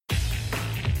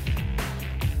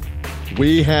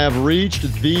We have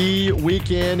reached the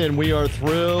weekend, and we are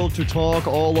thrilled to talk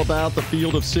all about the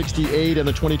Field of 68 and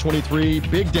the 2023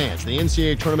 Big Dance, the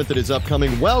NCAA tournament that is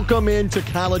upcoming. Welcome into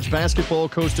college basketball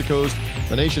coast to coast,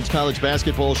 the nation's college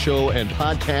basketball show and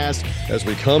podcast as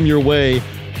we come your way,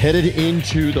 headed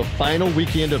into the final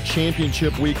weekend of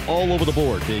championship week all over the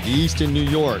board. Big East in New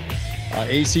York,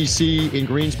 ACC in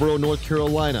Greensboro, North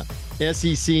Carolina,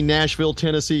 SEC, Nashville,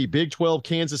 Tennessee, Big 12,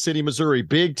 Kansas City, Missouri,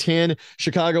 Big 10,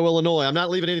 Chicago, Illinois. I'm not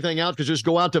leaving anything out because just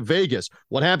go out to Vegas.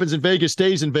 What happens in Vegas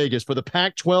stays in Vegas. For the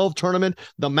Pac-12 tournament,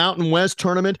 the Mountain West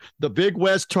tournament, the Big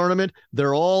West tournament, the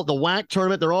WAC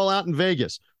tournament, they're all out in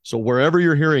Vegas. So wherever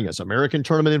you're hearing us, American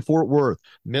Tournament in Fort Worth,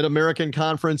 Mid-American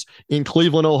Conference in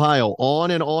Cleveland, Ohio, on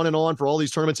and on and on for all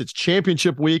these tournaments. It's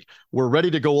championship week. We're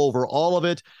ready to go over all of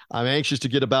it. I'm anxious to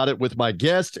get about it with my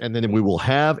guest, and then we will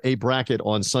have a bracket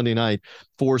on Sunday night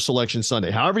for Selection Sunday.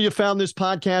 However you found this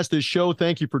podcast, this show,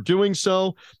 thank you for doing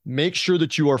so. Make sure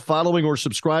that you are following or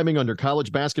subscribing under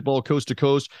College Basketball Coast to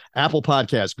Coast, Apple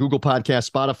Podcasts, Google Podcasts,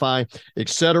 Spotify,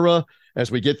 etc. As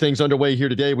we get things underway here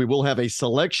today, we will have a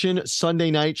Selection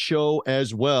Sunday night show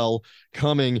as well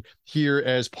coming here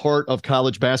as part of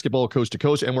College Basketball Coast to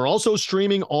Coast. And we're also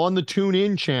streaming on the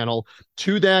TuneIn channel.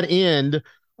 To that end,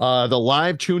 the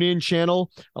live TuneIn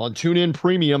channel on TuneIn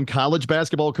Premium, College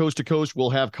Basketball Coast to Coast will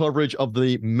have coverage of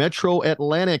the Metro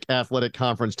Atlantic Athletic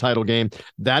Conference title game.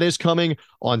 That is coming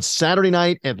on Saturday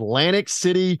night, Atlantic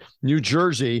City, New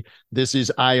Jersey. This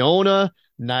is Iona,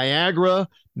 Niagara,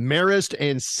 Marist,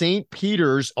 and St.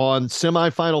 Peter's on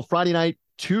semifinal Friday night.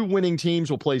 Two winning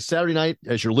teams will play Saturday night.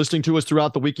 As you're listening to us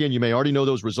throughout the weekend, you may already know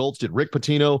those results. Did Rick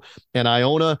Pitino and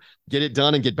Iona get it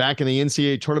done and get back in the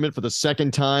NCAA tournament for the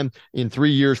second time in 3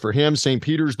 years for him? St.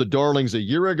 Peter's, the Darlings, a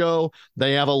year ago.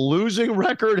 They have a losing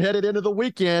record headed into the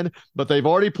weekend, but they've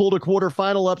already pulled a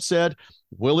quarterfinal upset.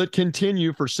 Will it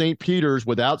continue for St. Peter's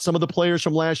without some of the players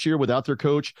from last year, without their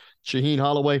coach, Shaheen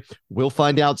Holloway? We'll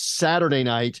find out Saturday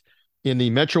night in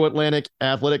the Metro Atlantic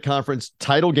Athletic Conference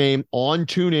title game on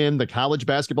TuneIn, the College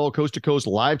Basketball Coast to Coast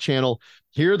live channel.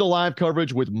 Hear the live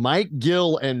coverage with Mike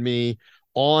Gill and me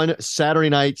on Saturday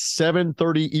night,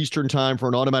 7:30 Eastern time for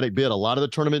an automatic bid. A lot of the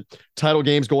tournament title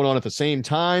games going on at the same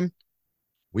time.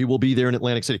 We will be there in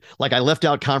Atlantic City. Like I left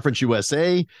out Conference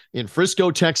USA in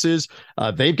Frisco, Texas.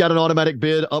 They've got an automatic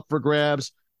bid up for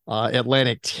grabs.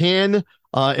 Atlantic 10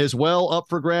 as well up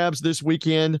for grabs this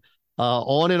weekend.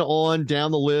 On and on down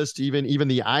the list, even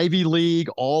the Ivy League,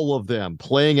 all of them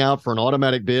playing out for an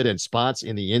automatic bid and spots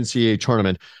in the NCAA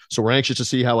tournament. So we're anxious to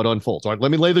see how it unfolds. All right, let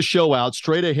me lay the show out.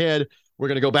 Straight ahead, we're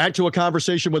going to go back to a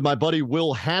conversation with my buddy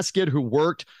Will Haskett, who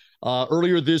worked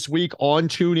earlier this week on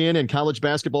TuneIn and College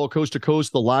Basketball Coast to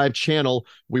Coast, the live channel.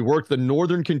 We worked the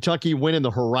Northern Kentucky win in the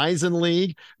Horizon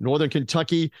League. Northern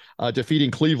Kentucky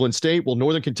defeating Cleveland State. Will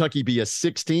Northern Kentucky be a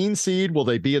 16 seed? Will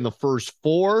they be in the first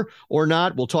four or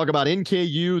not? We'll talk about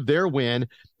NKU, their win.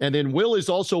 And then Will is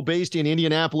also based in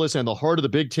Indianapolis and the heart of the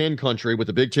Big Ten country with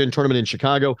the Big Ten tournament in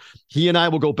Chicago. He and I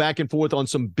will go back and forth on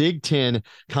some Big Ten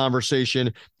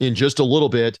conversation in just a little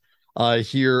bit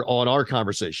here on our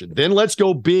conversation. Then let's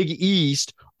go Big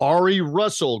East. Ari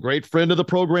Russell, great friend of the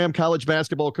program, College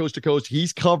Basketball Coast to Coast.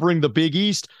 He's covering the Big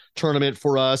East tournament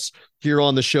for us here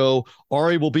on the show.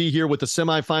 Ari will be here with the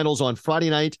semifinals on Friday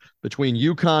night between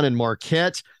UConn and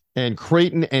Marquette and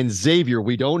Creighton and Xavier.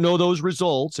 We don't know those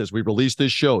results as we release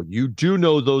this show. You do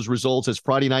know those results as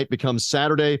Friday night becomes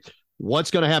Saturday. What's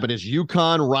going to happen? Is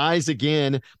UConn rise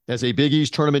again as a Big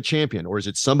East tournament champion, or is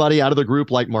it somebody out of the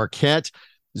group like Marquette,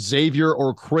 Xavier,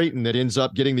 or Creighton that ends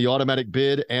up getting the automatic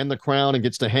bid and the crown and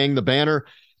gets to hang the banner?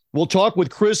 We'll talk with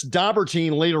Chris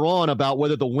Daubertine later on about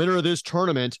whether the winner of this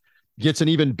tournament gets an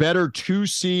even better 2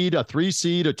 seed, a 3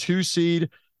 seed, a 2 seed,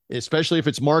 especially if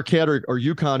it's Marquette or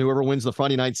UConn, whoever wins the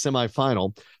Friday night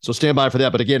semifinal. So stand by for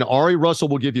that. But again, Ari Russell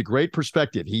will give you great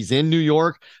perspective. He's in New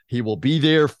York. He will be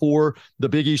there for the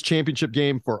Big East championship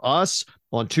game for us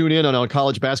on TuneIn and on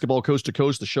College Basketball Coast to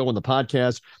Coast, the show and the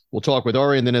podcast. We'll talk with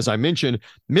Ari. And then, as I mentioned,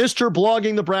 Mr.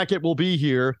 Blogging the Bracket will be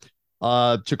here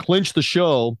to clinch the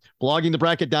show.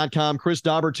 Bloggingthebracket.com, Chris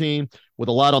Daubertine with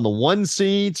a lot on the 1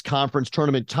 seeds, conference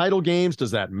tournament title games.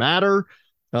 Does that matter?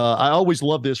 I always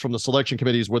love this from the selection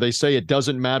committees where they say it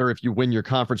doesn't matter if you win your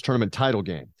conference tournament title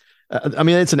game. I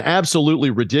mean, it's an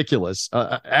absolutely ridiculous,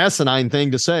 asinine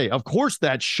thing to say. Of course,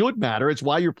 that should matter. It's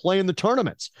why you're playing the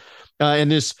tournaments. And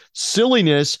this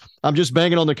silliness, I'm just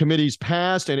banging on the committee's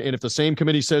past, and if the same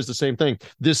committee says the same thing,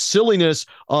 this silliness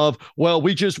of, well,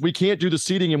 we can't do the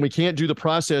seeding and we can't do the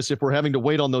process if we're having to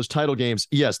wait on those title games.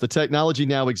 Yes, the technology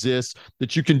now exists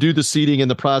that you can do the seeding and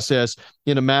the process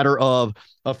in a matter of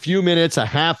a few minutes, a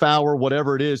half hour,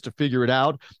 whatever it is to figure it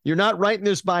out. You're not writing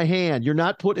this by hand. You're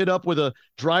not putting it up with a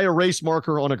dry erase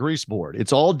marker on a grease board.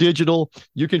 It's all digital.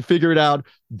 You can figure it out.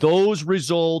 Those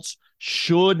results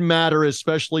should matter,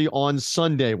 especially on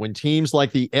Sunday when teams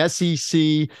like the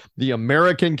SEC, the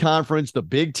American Conference, the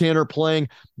Big Ten are playing.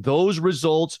 Those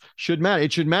results should matter.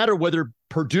 It should matter whether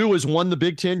Purdue has won the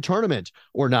Big Ten tournament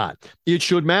or not. It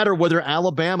should matter whether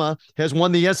Alabama has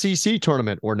won the SEC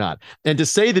tournament or not. And to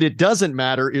say that it doesn't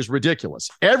matter is ridiculous.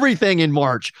 Everything in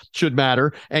March should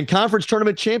matter, and conference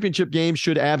tournament championship games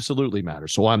should absolutely matter.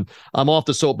 So I'm off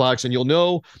the soapbox, and you'll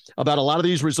know about a lot of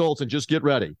these results, and just get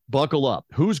ready. Buckle up.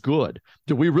 Who's good?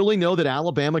 Do we really know that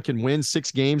Alabama can win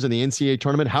 6 games in the NCAA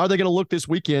tournament? How are they going to look this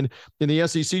weekend in the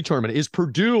SEC tournament? Is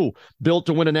Purdue built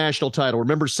to win a national title?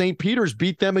 Remember, St. Peter's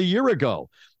beat them a year ago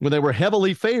when they were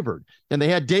heavily favored and they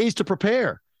had days to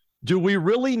prepare. Do we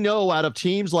really know out of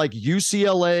teams like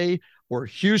UCLA or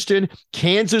Houston,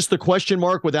 Kansas, the question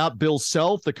mark without Bill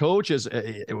Self, the coach, is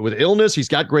with illness? He's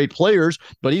got great players,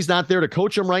 but he's not there to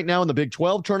coach them right now in the Big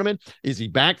 12 tournament. Is he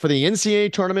back for the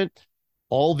NCAA tournament?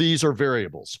 All these are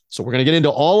variables. So we're going to get into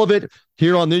all of it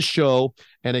here on this show.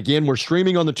 And again, we're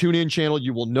streaming on the TuneIn channel.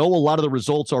 You will know a lot of the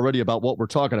results already about what we're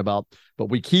talking about, but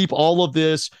we keep all of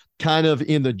this kind of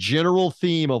in the general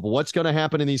theme of what's going to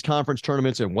happen in these conference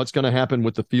tournaments and what's going to happen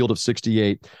with the Field of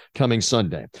 68 coming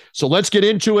Sunday. So let's get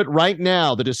into it right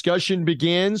now. The discussion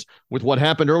begins with what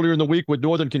happened earlier in the week with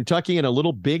Northern Kentucky and a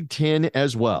little Big Ten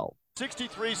as well.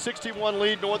 63-61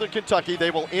 lead Northern Kentucky.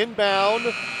 They will inbound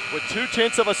with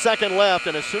 0.2 of a second left,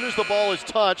 and as soon as the ball is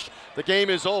touched, the game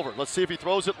is over. Let's see if he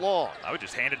throws it long. I would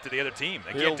just hand it to the other team.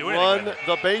 They He'll can't do anything with it.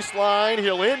 run the baseline.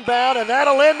 He'll inbound, and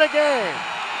that'll end the game.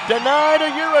 Denied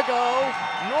a year ago,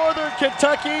 Northern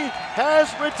Kentucky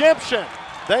has redemption.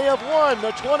 They have won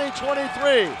the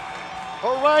 2023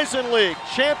 Horizon League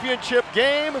championship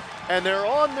game, and they're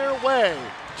on their way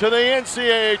to the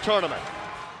NCAA tournament.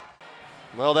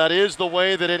 Well, that is the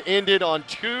way that it ended on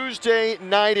Tuesday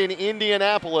night in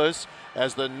Indianapolis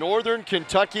as the Northern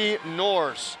Kentucky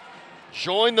Norse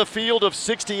joined the Field of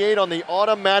 68 on the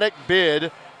automatic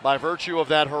bid by virtue of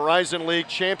that Horizon League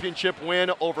championship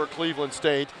win over Cleveland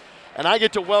State. And I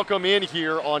get to welcome in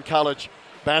here on college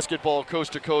basketball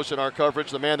coast to coast in our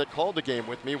coverage the man that called the game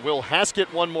with me, Will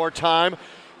Haskett, one more time.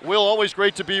 Will, always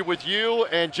great to be with you.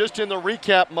 And just in the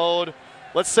recap mode,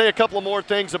 let's say a couple of more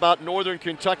things about Northern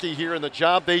Kentucky here and the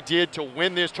job they did to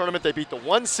win this tournament. They beat the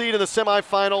 1 seed in the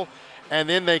semifinal, and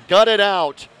then they gutted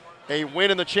out a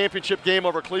win in the championship game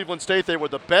over Cleveland State. They were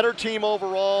the better team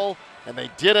overall, and they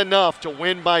did enough to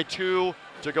win by 2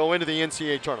 to go into the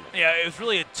NCAA tournament. Yeah, it was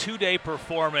really a 2-day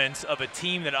performance of a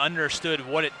team that understood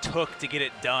what it took to get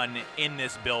it done in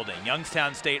this building.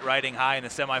 Youngstown State riding high in the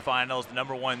semifinals, the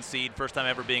number 1 seed, first time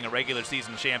ever being a regular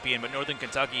season champion, but Northern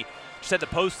Kentucky just had the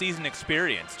postseason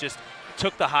experience, just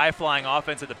took the high-flying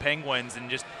offense of the Penguins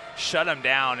and just shut them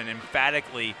down and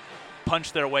emphatically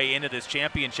punched their way into this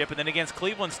championship. And then against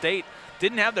Cleveland State,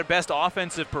 didn't have their best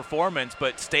offensive performance,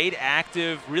 but stayed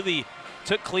active, really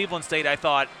took Cleveland State, I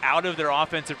thought, out of their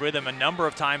offensive rhythm a number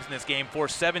of times in this game,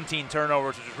 forced 17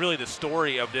 turnovers, which was really the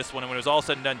story of this one. And when it was all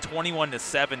said and done,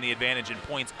 21-7, the advantage in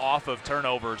points off of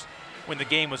turnovers when the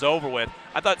game was over with.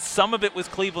 I thought some of it was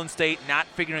Cleveland State not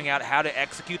figuring out how to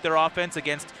execute their offense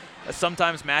against a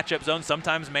sometimes matchup zone,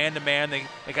 sometimes man-to-man.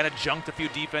 They kind of junked a few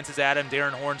defenses at him.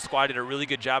 Darren Horn's squad did a really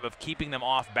good job of keeping them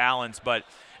off balance. But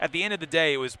at the end of the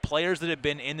day, it was players that had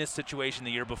been in this situation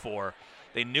the year before.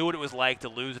 They knew what it was like to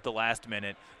lose at the last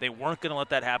minute. They weren't going to let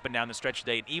that happen down the stretch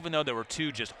today. And even though there were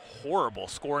 2 just horrible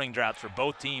scoring droughts for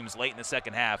both teams late in the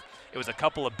second half, it was a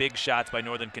couple of big shots by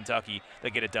Northern Kentucky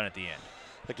that get it done at the end.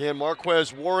 Again,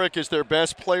 Marquez Warwick is their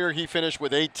best player. He finished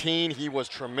with 18. He was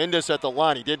tremendous at the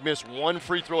line. He did miss 1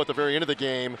 free throw at the very end of the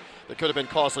game that could have been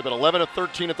costly, but 11 of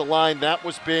 13 at the line, that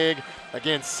was big.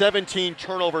 Again, 17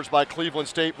 turnovers by Cleveland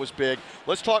State was big.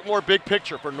 Let's talk more big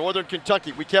picture for Northern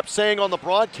Kentucky. We kept saying on the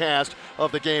broadcast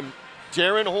of the game,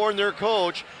 Darren Horn, their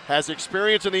coach, has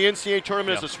experience in the NCAA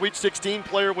tournament as a Sweet 16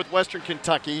 player with Western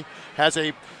Kentucky, has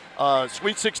a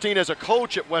Sweet 16 as a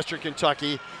coach at Western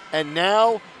Kentucky, and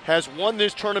now has won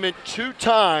this tournament 2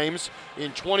 times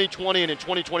in 2020 and in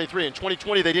 2023. In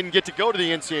 2020, they didn't get to go to the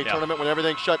NCAA tournament when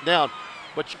everything shut down.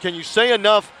 But can you say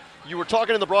enough? You were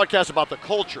talking in the broadcast about the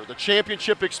culture, the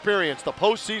championship experience, the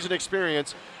postseason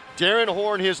experience. Darren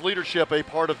Horn, his leadership, a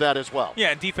part of that as well.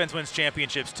 Yeah, and defense wins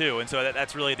championships too, and so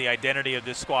that's really the identity of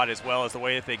this squad as well, as the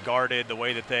way that they guarded, the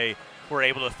way that they were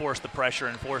able to force the pressure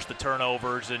and force the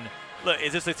turnovers. And look,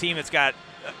 is this a team that's got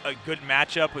a good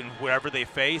matchup in wherever they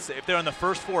face? If they're in the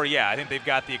first 4, yeah, I think they've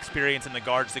got the experience and the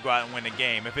guards to go out and win a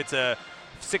game. If it's a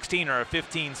 16 or a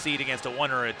 15 seed against a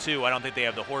 1 or a 2, I don't think they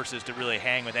have the horses to really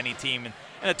hang with any team. And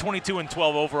a 22-12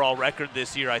 overall record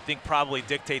this year, I think, probably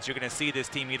dictates you're going to see this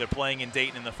team either playing in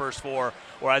Dayton in the first 4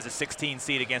 or as a 16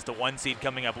 seed against a 1 seed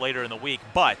coming up later in the week.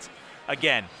 But,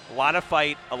 again, a lot of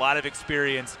fight, a lot of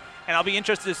experience. And I'll be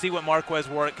interested to see what Marquez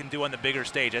Warwick can do on the bigger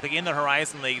stage. I think in the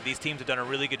Horizon League, these teams have done a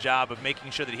really good job of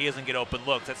making sure that he doesn't get open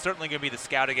looks. That's certainly going to be the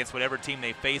scout against whatever team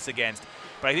they face against.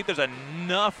 But I think there's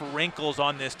enough wrinkles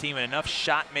on this team and enough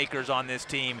shot makers on this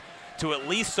team to at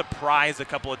least surprise a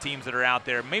couple of teams that are out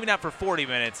there. Maybe not for 40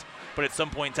 minutes, but at some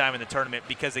point in time in the tournament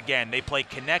because, again, they play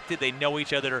connected, they know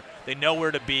each other, they know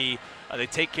where to be, they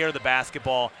take care of the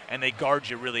basketball, and they guard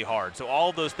you really hard. So all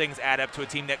of those things add up to a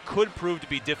team that could prove to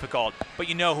be difficult, but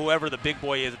you know whoever the big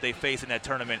boy is that they face in that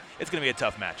tournament, it's going to be a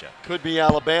tough matchup. Could be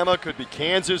Alabama, could be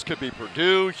Kansas, could be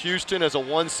Purdue, Houston as a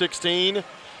 116.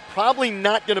 Probably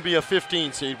not going to be a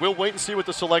 15 seed. We'll wait and see what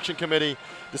the selection committee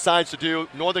decides to do.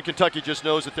 Northern Kentucky just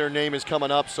knows that their name is coming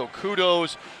up, so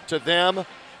kudos to them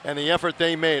and the effort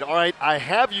they made. All right, I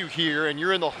have you here, and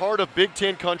you're in the heart of Big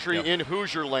Ten country in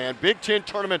Hoosier land. Big Ten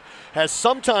tournament has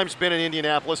sometimes been in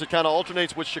Indianapolis. It kind of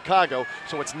alternates with Chicago.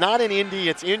 So it's not in Indy,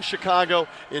 it's in Chicago.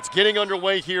 It's getting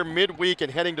underway here midweek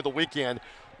and heading to the weekend.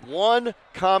 One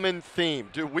common theme.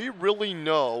 Do we really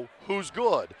know who's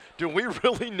good? Do we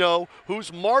really know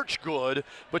who's March good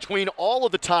between all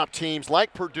of the top teams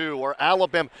like Purdue or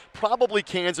Alabama, probably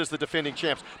Kansas, the defending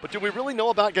champs? But do we really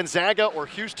know about Gonzaga or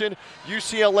Houston,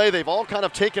 UCLA? They've all kind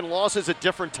of taken losses at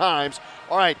different times.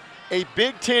 All right, a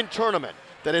Big Ten tournament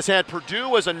that has had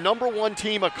Purdue as a number 1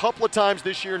 team a couple of times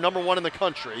this year, number 1 in the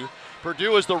country.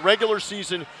 Purdue is the regular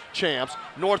season champs.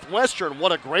 Northwestern,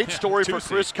 what a great story for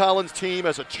Chris Collins' team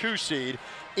as a 2 seed.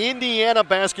 Indiana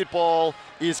basketball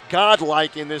is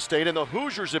godlike in this state, and the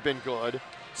Hoosiers have been good.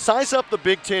 Size up the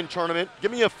Big Ten tournament. Give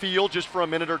me a feel just for a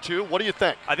minute or two. What do you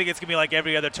think? I think it's going to be like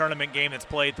every other tournament game that's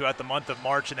played throughout the month of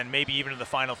March and then maybe even to the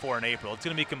Final Four in April. It's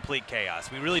going to be complete chaos.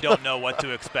 We really don't know what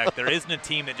to expect. There isn't a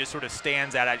team that just sort of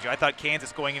stands out at you. I thought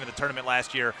Kansas going into the tournament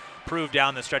last year proved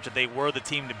down the stretch that they were the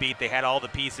team to beat. They had all the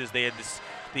pieces. They had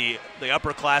the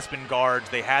upperclassmen guards.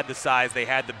 They had the size. They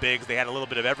had the bigs. They had a little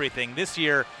bit of everything. This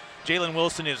year, Jalen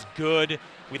Wilson is good.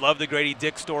 We love the Grady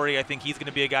Dick story. I think he's going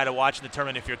to be a guy to watch in the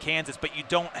tournament if you're Kansas, but you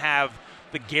don't have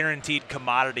the guaranteed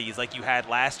commodities like you had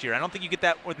last year. I don't think you get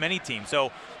that with many teams.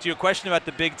 So to your question about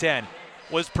the Big Ten,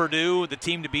 was Purdue the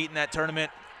team to beat in that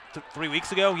tournament 3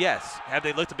 weeks ago? Yes. Have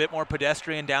they looked a bit more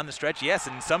pedestrian down the stretch? Yes,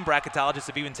 and some bracketologists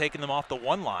have even taken them off the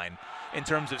 1 line in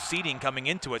terms of seeding coming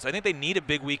into it. So I think they need a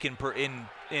big week in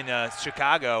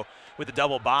Chicago with a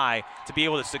double bye to be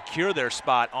able to secure their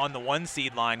spot on the 1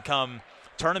 seed line come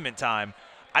tournament time.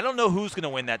 I don't know who's going to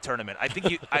win that tournament. I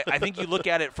think I think you look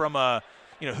at it from a,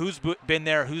 who's been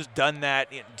there, who's done that.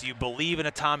 Do you believe in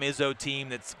a Tom Izzo team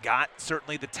that's got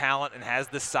certainly the talent and has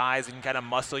the size and kind of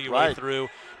muscle your way through?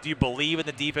 Do you believe in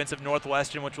the defense of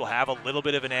Northwestern, which will have a little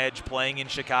bit of an edge playing in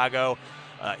Chicago?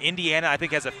 Indiana, I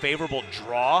think, has a favorable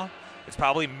draw. It's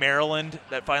probably Maryland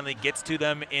that finally gets to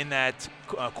them in that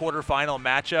quarterfinal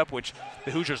matchup, which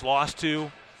the Hoosiers lost to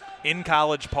in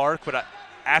College Park. But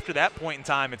after that point in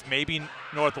time, it's maybe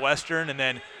Northwestern, and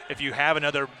then if you have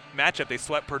another matchup, they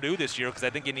swept Purdue this year because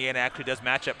I think Indiana actually does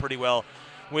match up pretty well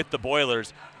with the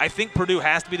Boilers. I think Purdue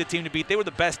has to be the team to beat. They were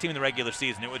the best team in the regular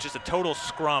season. It was just a total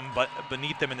scrum but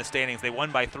beneath them in the standings. They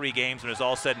won by 3 games when it was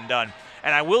all said and done.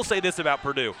 And I will say this about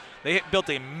Purdue. They built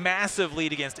a massive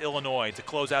lead against Illinois to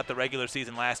close out the regular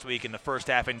season last week in the first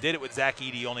half and did it with Zach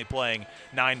Edey only playing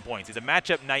 9 points. He's a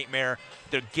matchup nightmare.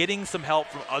 They're getting some help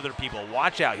from other people.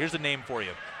 Watch out. Here's a name for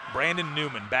you. Brandon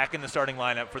Newman back in the starting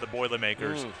lineup for the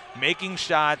Boilermakers, making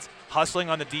shots, hustling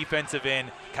on the defensive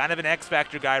end, kind of an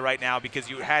X-factor guy right now because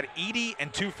you had Edey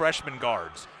and 2 freshman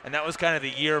guards, and that was kind of the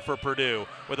year for Purdue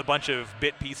with a bunch of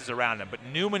bit pieces around him. But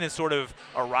Newman has sort of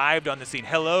arrived on the scene.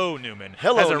 Newman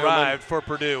has arrived for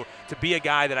Purdue to be a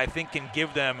guy that I think can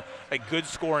give them a good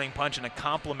scoring punch and a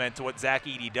compliment to what Zach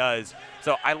Edey does.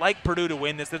 So I like Purdue to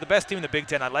win this. They're the best team in the Big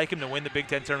Ten. I like him to win the Big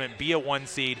Ten tournament, be a 1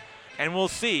 seed. And we'll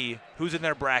see who's in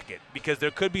their bracket because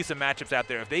there could be some matchups out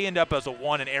there. If they end up as a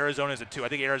 1 and Arizona as a 2, I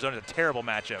think Arizona is a terrible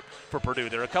matchup for Purdue.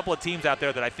 There are a couple of teams out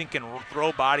there that I think can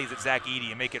throw bodies at Zach Edey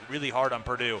and make it really hard on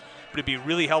Purdue. But it'd be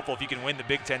really helpful if you can win the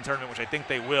Big Ten tournament, which I think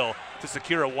they will, to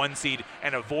secure a 1 seed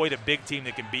and avoid a big team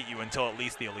that can beat you until at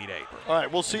least the Elite 8. All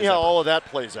right, we'll see how all of that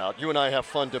plays out. You and I have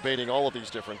fun debating all of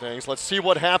these different things. Let's see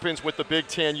what happens with the Big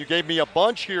Ten. You gave me a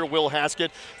bunch here, Will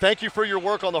Haskett. Thank you for your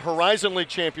work on the Horizon League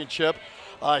Championship.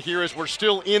 Here as we're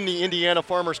still in the Indiana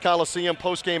Farmers Coliseum,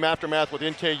 post-game aftermath with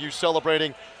NKU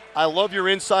celebrating I love your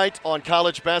insight on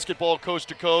college basketball coast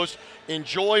to coast.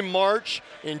 Enjoy March.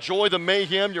 Enjoy the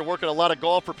mayhem. You're working a lot of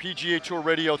golf for PGA Tour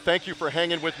Radio. Thank you for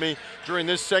hanging with me during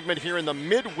this segment here in the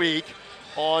midweek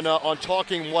on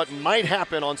talking what might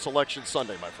happen on Selection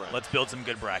Sunday, my friend. Let's build some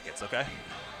good brackets, okay?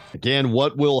 Again,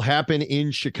 what will happen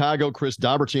in Chicago? Chris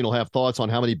Daubertine will have thoughts on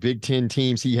how many Big Ten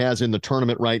teams he has in the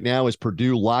tournament right now. Is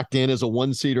Purdue locked in as a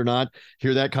 1 seed or not?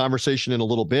 Hear that conversation in a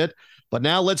little bit. But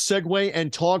now let's segue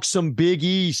and talk some Big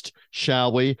East,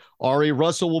 shall we? Ari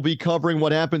Russell will be covering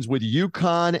what happens with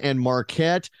UConn and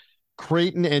Marquette,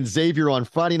 Creighton and Xavier on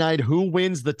Friday night. Who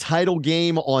wins the title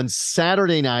game on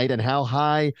Saturday night, and how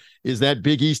high is that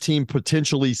Big East team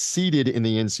potentially seeded in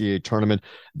the NCAA tournament?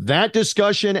 That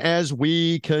discussion as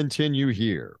we continue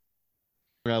here.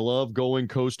 I love going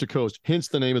coast to coast, hence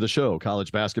the name of the show,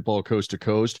 College Basketball Coast to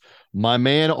Coast. My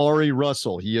man, Ari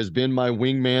Russell, he has been my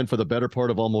wingman for the better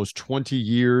part of almost 20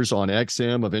 years on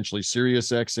XM, eventually Sirius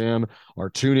XM, our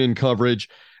tune-in coverage.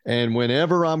 And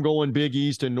whenever I'm going Big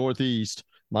East and Northeast,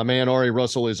 my man, Ari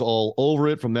Russell, is all over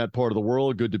it from that part of the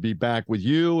world. Good to be back with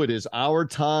you. It is our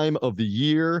time of the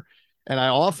year. And I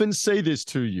often say this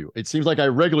to you. It seems like I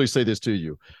regularly say this to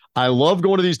you. I love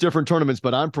going to these different tournaments,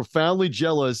 but I'm profoundly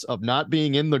jealous of not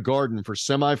being in the Garden for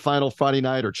semifinal Friday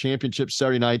night or championship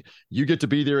Saturday night. You get to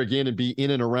be there again and be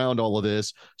in and around all of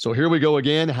this. So here we go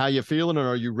again. How you feeling, and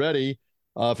are you ready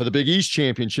for the Big East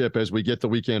Championship as we get the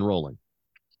weekend rolling?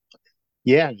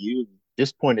 Yeah, at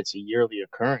this point it's a yearly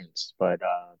occurrence, but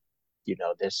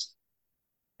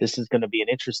this is going to be an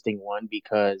interesting one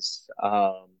because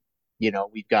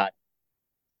we've got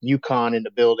UConn in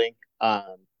the building,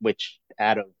 which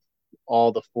out of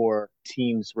all the four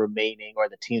teams remaining, or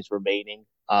the teams remaining,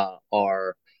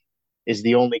 is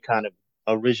the only kind of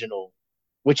original,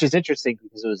 which is interesting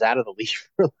because it was out of the league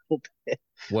for a little bit.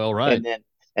 Well, right.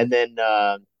 And then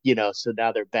so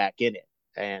now they're back in it.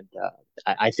 And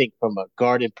I think from a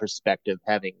Garden perspective,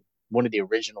 having one of the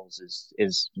originals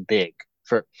is big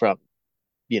for a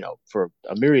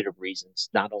myriad of reasons,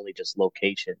 not only just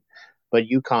location, but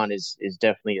UConn is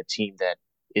definitely a team that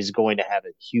is going to have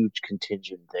a huge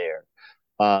contingent there.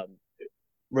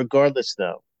 Regardless,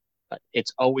 though,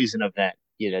 it's always an event.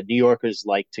 New Yorkers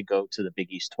like to go to the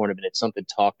Big East tournament. It's something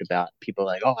talked about. People are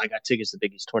like, oh, I got tickets to the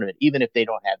Big East tournament, even if they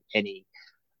don't have any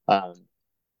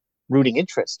rooting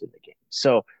interest in the game.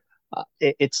 So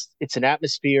it's an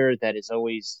atmosphere that is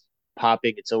always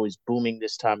popping. It's always booming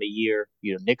this time of year.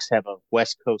 Knicks have a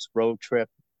West Coast road trip.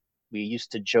 We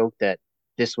used to joke that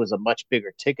this was a much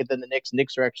bigger ticket than the Knicks.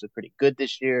 Knicks are actually pretty good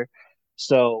this year.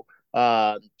 So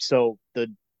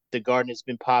the Garden has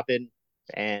been popping,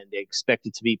 and they expect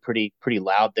it to be pretty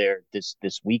loud there this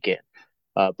weekend.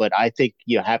 But I think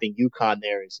having UConn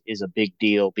there is a big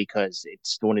deal because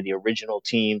it's one of the original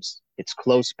teams. It's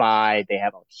close by. They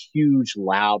have a huge,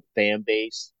 loud fan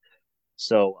base.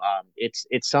 So it's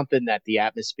something that the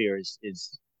atmosphere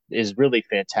is really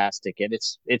fantastic, and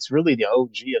it's really the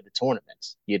OG of the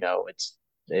tournaments. It's,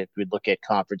 if we look at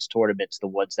conference tournaments, the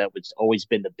ones that was always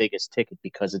been the biggest ticket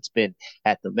because it's been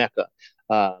at the Mecca,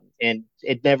 and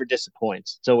it never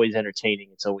disappoints. It's always entertaining.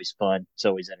 It's always fun. It's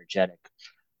always energetic,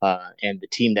 and the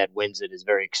team that wins it is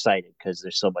very excited because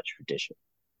there's so much tradition.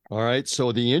 All right.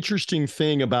 So the interesting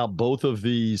thing about both of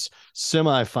these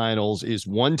semifinals is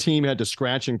one team had to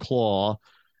scratch and claw,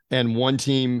 and one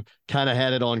team kind of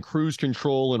had it on cruise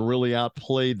control and really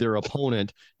outplayed their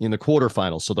opponent in the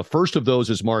quarterfinals. So the first of those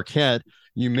is Marquette.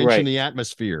 You mentioned the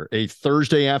atmosphere, a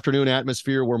Thursday afternoon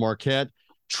atmosphere where Marquette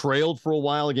trailed for a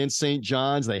while against St.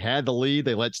 John's. They had the lead.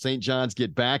 They let St. John's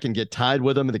get back and get tied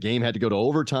with them, and the game had to go to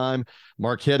overtime.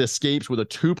 Marquette escapes with a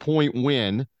 2-point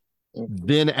win.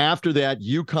 Then after that,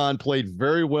 UConn played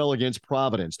very well against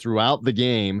Providence throughout the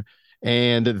game,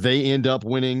 and they end up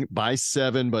winning by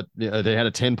 7, but they had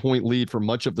a 10-point lead for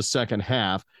much of the second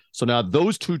half. So now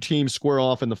those two teams square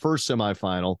off in the first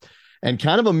semifinal, and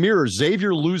kind of a mirror.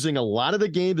 Xavier losing a lot of the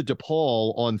game to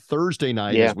DePaul on Thursday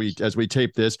night as we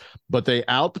tape this, but they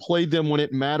outplayed them when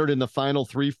it mattered in the final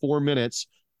 3-4 minutes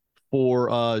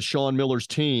for Sean Miller's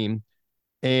team.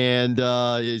 And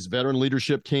his veteran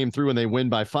leadership came through, and they win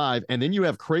by 5. And then you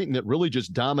have Creighton that really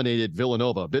just dominated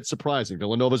Villanova. A bit surprising.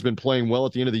 Villanova's been playing well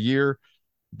at the end of the year,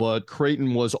 but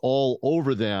Creighton was all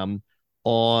over them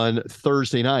on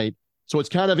Thursday night. So it's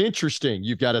kind of interesting.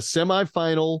 You've got a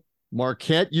semifinal,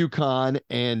 Marquette, UConn,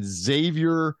 and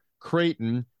Xavier,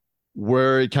 Creighton,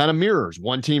 where it kind of mirrors.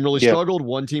 One team really struggled.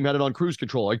 One team had it on cruise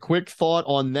control. A quick thought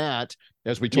on that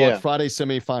as we talk Friday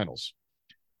semifinals.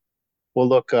 Well,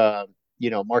 look,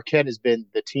 Marquette has been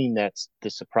the team that's the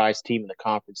surprise team in the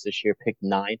conference this year, picked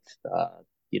 9th.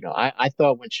 I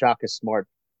thought when Shaka Smart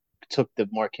took the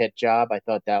Marquette job, I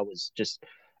thought that was just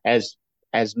as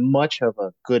as much of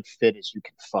a good fit as you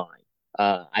can find.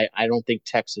 I don't think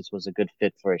Texas was a good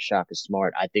fit for a Shaka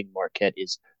Smart. I think Marquette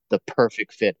is the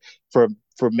perfect fit for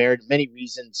many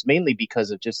reasons, mainly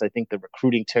because of just I think the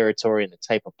recruiting territory and the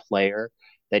type of player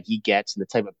that he gets and the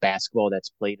type of basketball that's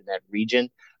played in that region.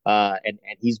 And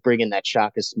he's bringing that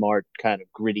Shaka Smart kind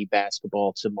of gritty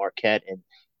basketball to Marquette, and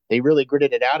they really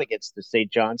gritted it out against the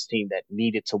St. John's team that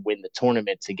needed to win the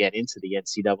tournament to get into the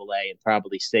NCAA and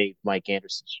probably save Mike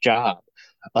Anderson's job.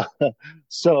 Uh,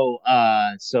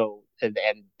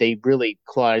 and they really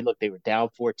clawed. Look, they were down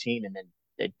 14 and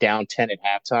then down 10 at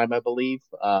halftime, I believe.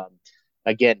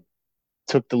 Again,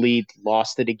 took the lead,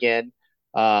 lost it again,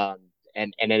 um,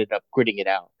 and ended up gritting it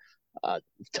out.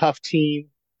 Tough team,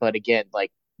 but again,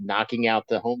 like knocking out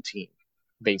the home team,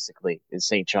 basically, in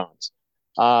St. John's.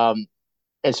 Um,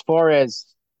 as far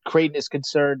as Creighton is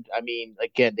concerned, I mean,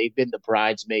 again, they've been the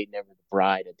bridesmaid, never the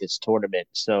bride at this tournament.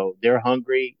 So they're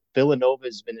hungry. Villanova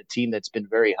has been a team that's been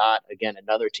very hot. Again,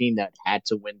 another team that had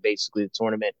to win basically the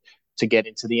tournament to get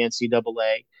into the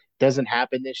NCAA. Doesn't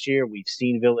happen this year. We've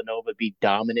seen Villanova be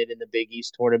dominant in the Big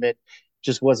East tournament.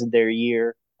 Just wasn't their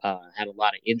year. Had a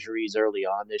lot of injuries early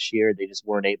on this year. They just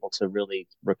weren't able to really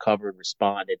recover and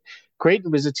respond. And Creighton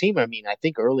was a team. I mean, I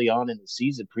think early on in the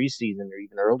season, preseason, or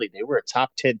even early, they were a top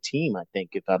 10 team. I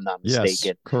think, if I'm not Yes,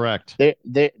 mistaken, correct.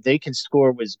 they can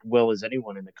score as well as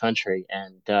anyone in the country.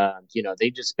 And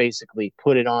they just basically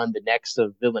put it on the necks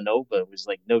of Villanova. It was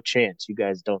like no chance. You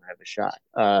guys don't have a shot.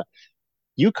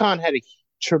 UConn had a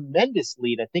tremendous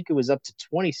lead. I think it was up to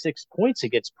 26 points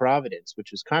against Providence,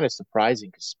 which was kind of surprising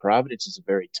because Providence is a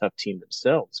very tough team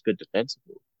themselves, good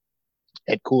defensively.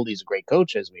 Ed Cooley's a great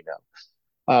coach, as we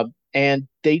know. And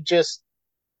they just,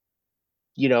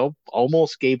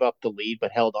 almost gave up the lead,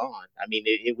 but held on. I mean,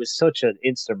 it was such an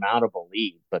insurmountable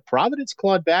lead, but Providence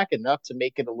clawed back enough to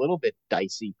make it a little bit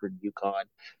dicey for UConn,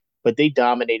 but they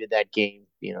dominated that game.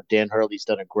 Dan Hurley's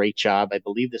done a great job. I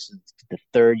believe this is the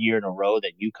third year in a row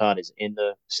that UConn is in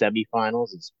the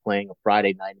semifinals. It's playing a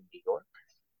Friday night in New York.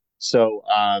 So,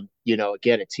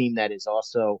 again, a team that has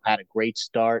also had a great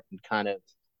start and kind of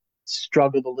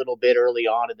struggled a little bit early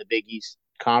on in the Big East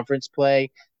conference play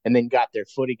and then got their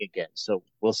footing again. So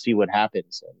we'll see what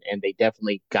happens. And they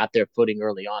definitely got their footing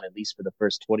early on, at least for the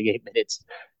first 28 minutes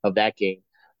of that game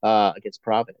against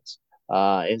Providence.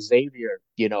 And Xavier,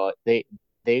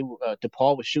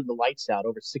 DePaul was shooting the lights out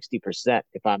over 60%,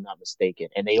 if I'm not mistaken,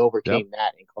 and they overcame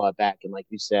that and clawed back. And like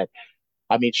you said,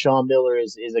 I mean, Sean Miller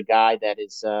is a guy that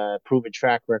is proven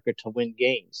track record to win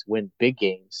games, win big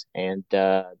games, and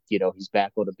he's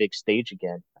back on a big stage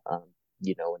again.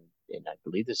 And I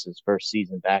believe this is his first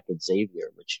season back at Xavier,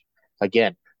 which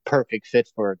again, perfect fit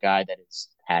for a guy that has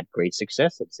had great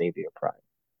success at Xavier prior.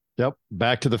 Yep.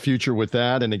 Back to the future with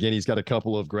that. And again, he's got a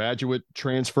couple of graduate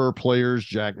transfer players.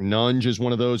 Jack Nunge is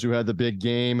one of those who had the big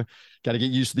game. Got to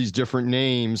get used to these different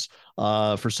names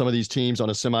for some of these teams on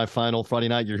a semifinal Friday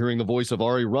night. You're hearing the voice of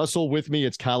Ari Russell with me.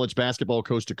 It's college basketball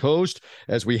coast to coast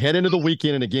as we head into the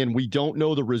weekend. And again, we don't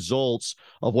know the results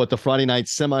of what the Friday night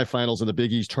semifinals in the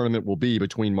Big East tournament will be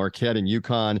between Marquette and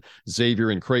UConn,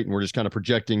 Xavier and Creighton. We're just kind of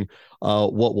projecting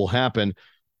what will happen.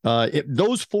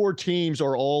 Those four teams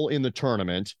are all in the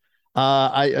tournament.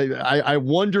 I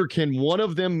wonder, can one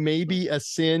of them maybe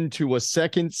ascend to a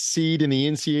second seed in the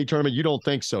NCAA tournament? You don't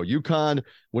think so? UConn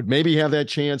would maybe have that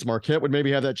chance. Marquette would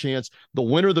maybe have that chance. The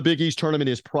winner of the Big East tournament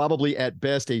is probably at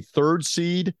best a third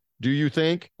seed. Do you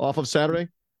think off of Saturday?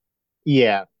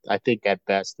 Yeah, I think at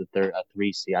best a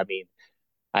three seed. I mean,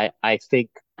 I think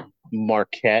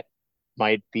Marquette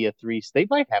might be a three. They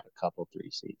might have a couple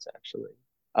three seeds actually.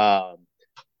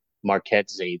 Marquette,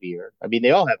 Xavier. I mean,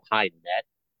 they all have high net.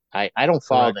 I don't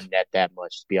follow the net that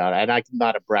much, to be honest. And I'm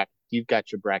not a bracket. You've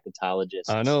got your bracketologists.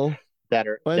 I know. That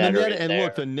are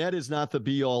look, the net is not the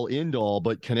be all end all,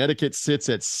 but Connecticut sits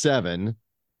at 7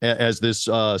 as this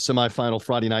semifinal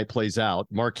Friday night plays out.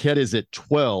 Marquette is at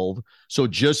 12. So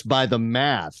just by the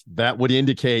math, that would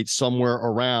indicate somewhere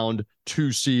around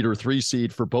 2 seed or 3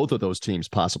 seed for both of those teams,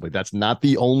 possibly. That's not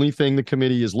the only thing the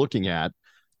committee is looking at,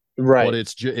 right? But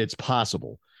it's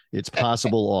possible. It's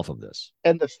possible off of this.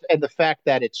 And the fact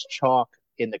that it's chalk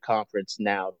in the conference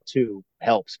now too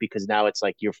helps, because now it's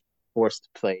like you're forced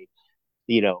to play,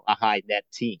 a high net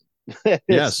team.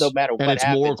 Yes. No matter what. And it's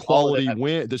happens, more quality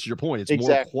win. This is your point. It's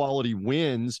more quality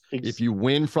wins. If you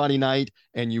win Friday night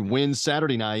and you win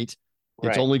Saturday night,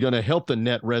 it's only going to help the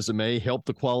net resume, help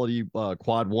the quality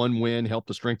quad one win, help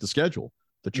the strength of schedule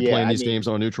that you're playing these games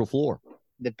on a neutral floor.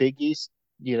 The Big East,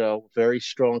 very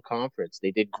strong conference.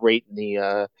 They did great in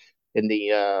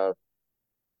the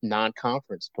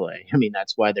non-conference play. I mean,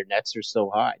 that's why their nets are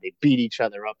so high. They beat each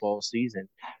other up all season.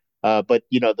 But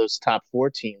those top four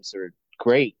teams are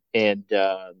great, and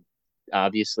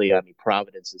obviously, I mean,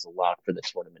 Providence is a lock for the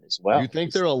tournament as You well.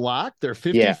 think they're a lock? They're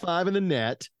Yeah, 55 in the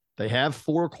net. They have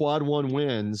 4 quad one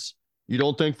wins. You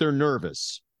don't think they're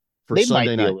nervous for they might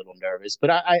Sunday be a night? little nervous, but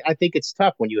I think it's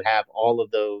tough when you have all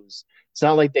of those. It's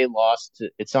not like they lost.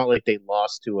 It's not like they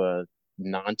lost to a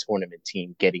non-tournament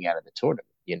team getting out of the tournament,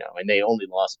 and they only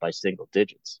lost by single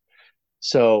digits.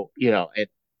 So, and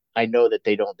I know that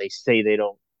they don't. They say they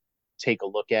don't take a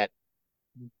look at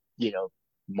you know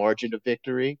margin of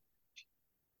victory.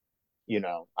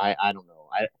 I don't know.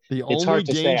 The It's only hard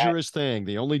to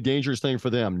say. dangerous thing for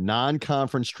them,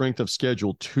 non-conference strength of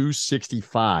schedule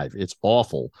 265. It's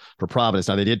awful for Providence.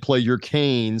 Now they did play your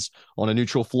Canes on a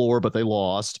neutral floor, but they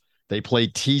lost. They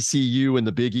played TCU in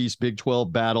the Big East Big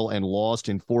 12 battle and lost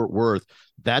in Fort Worth.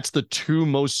 That's the 2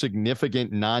 most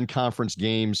significant non-conference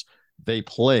games they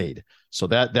played. So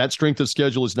that strength of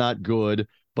schedule is not good,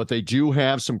 but they do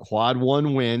have some quad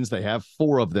one wins. They have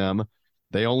 4 of them.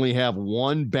 They only have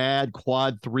 1 bad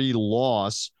quad 3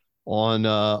 loss on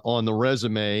the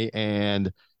resume,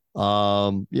 and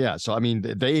yeah. So I mean,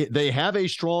 they have a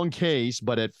strong case,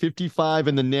 but at 55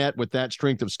 in the net with that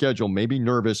strength of schedule, maybe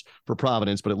nervous for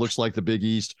Providence. But it looks like the Big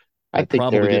East I will think they're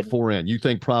probably get in. 4 in. You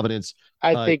think Providence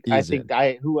I is in, think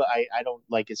I don't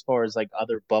like as far as like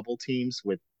other bubble teams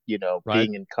with right?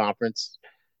 being in conference.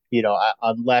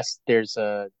 Unless there's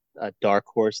a dark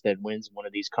horse that wins one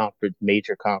of these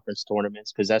major conference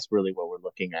tournaments, because that's really what we're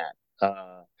looking at.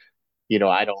 I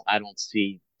don't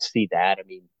see that. I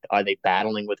mean, are they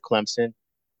battling with Clemson?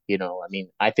 I mean,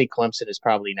 I think Clemson is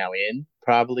probably now in,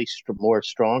 probably more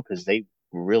strong because they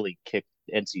really kicked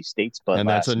NC State's butt And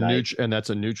that's last night.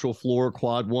 a neutral floor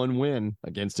quad 1 win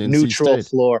against NC Neutral State.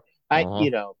 floor. Uh-huh.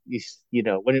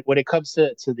 When it comes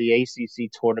to the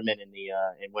ACC tournament and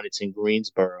when it's in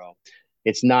Greensboro,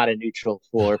 it's not a neutral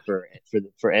floor for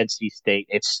NC State.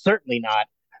 It's certainly not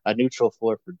a neutral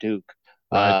floor for Duke.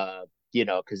 Right.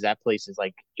 Because that place is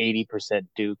like 80%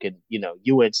 Duke, and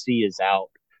UNC is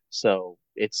out, so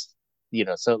it's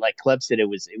so like Clemson, it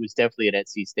was definitely an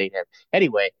NC State have.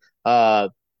 Anyway, I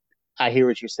hear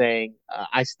what you're saying.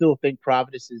 I still think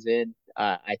Providence is in.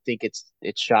 I think it's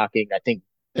shocking. I think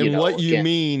And what you again.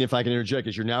 mean, if I can interject,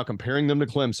 is you're now comparing them to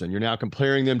Clemson. You're now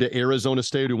comparing them to Arizona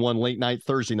State, who won late night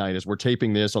Thursday night as we're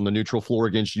taping this on the neutral floor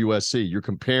against USC. You're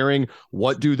comparing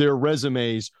what do their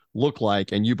resumes look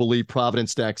like, and you believe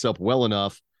Providence stacks up well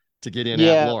enough to get in at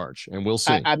Yeah, large, and we'll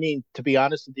see. I mean, to be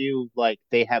honest with you, like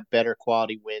they have better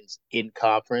quality wins in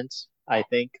conference, I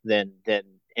think, than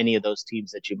any of those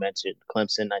teams that you mentioned.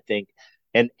 Clemson, I think,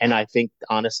 and I think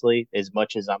honestly, as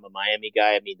much as I'm a Miami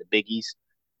guy, I mean, the Big East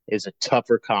is a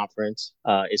tougher conference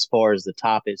as far as the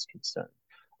top is concerned.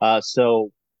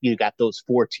 So you got those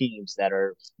 4 teams that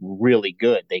are really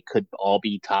good. They could all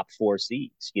be top 4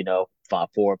 seeds, 4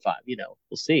 or 5. We'll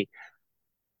see.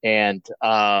 And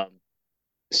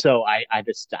so I'm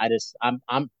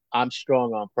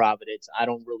strong on Providence. I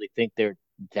don't really think they're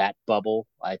that bubble.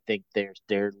 I think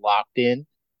they're locked in.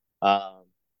 Um,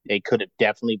 they could have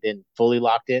definitely been fully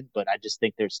locked in, but I just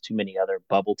think there's too many other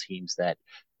bubble teams that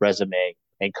resume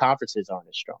and conferences aren't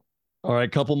as strong. All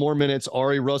right, couple more minutes.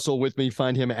 Ari Russell with me.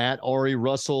 Find him at Ari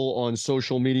Russell on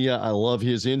social media. I love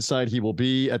his insight. He will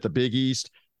be at the Big East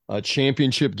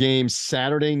championship game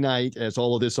Saturday night as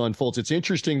all of this unfolds. It's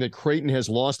interesting that Creighton has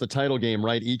lost the title game,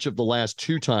 right? Each of the last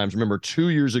 2 times. Remember, 2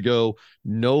 years ago,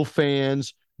 no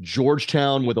fans.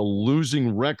 Georgetown, with a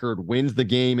losing record, wins the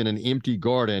game in an empty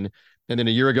Garden. And then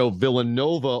a year ago,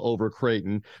 Villanova over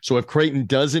Creighton. So if Creighton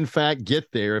does, in fact,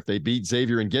 get there, if they beat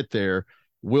Xavier and get there,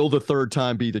 will the third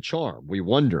time be the charm? We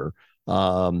wonder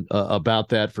about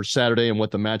that for Saturday and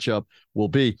what the matchup will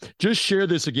be. Just share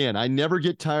this again. I never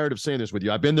get tired of saying this with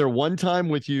you. I've been there one time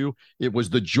with you. It was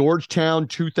the Georgetown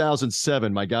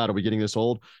 2007. My God, are we getting this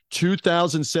old?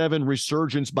 2007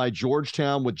 resurgence by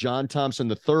Georgetown with John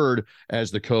Thompson III as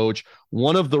the coach.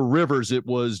 One of the Rivers, it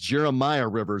was Jeremiah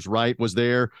Rivers, right, was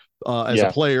there as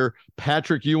a player.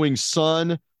 Patrick Ewing's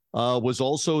son was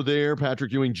also there.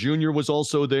 Patrick Ewing Jr. was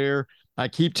also there. I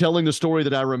keep telling the story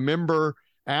that I remember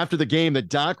after the game that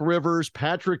Doc Rivers,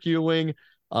 Patrick Ewing,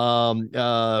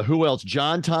 who else?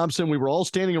 John Thompson. We were all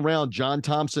standing around John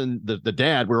Thompson, the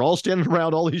dad. We were all standing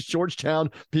around all these Georgetown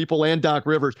people and Doc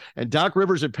Rivers. And Doc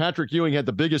Rivers and Patrick Ewing had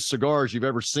the biggest cigars you've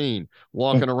ever seen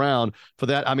walking around for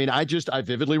that. I mean, I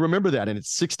vividly remember that. And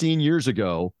it's 16 years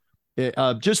ago.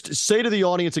 Just say to the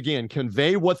audience again,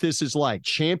 convey what this is like.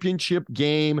 Championship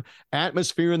game,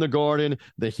 atmosphere in the Garden,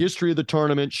 the history of the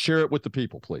tournament. Share it with the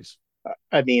people, please.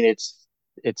 I mean, it's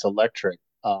electric.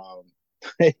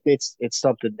 It's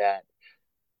something that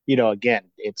again,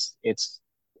 it's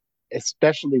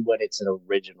especially when it's an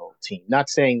original team. Not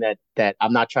saying that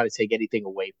I'm not trying to take anything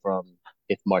away from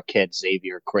if Marquette,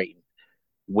 Xavier, Creighton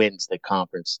wins the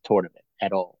conference tournament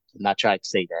at all. I'm not trying to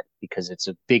say that because it's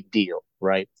a big deal,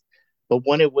 right? But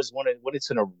when when it's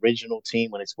an original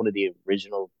team, when it's one of the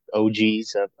original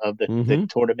OGs of the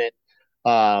tournament,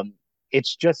 um,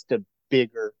 it's just a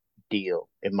bigger deal,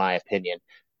 in my opinion,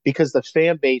 because the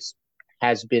fan base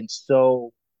has been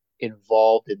so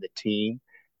involved in the team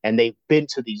and they've been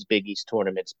to these Big East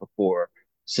tournaments before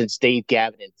since Dave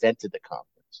Gavin invented the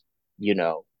conference, you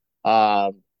know.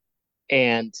 Um,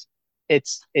 and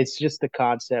it's just the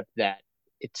concept that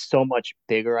it's so much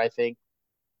bigger, I think,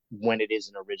 when it is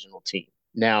an original team.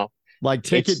 Now, Like,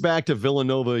 take it back to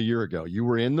Villanova a year ago. You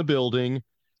were in the building.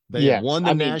 They yes, had won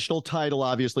the national title,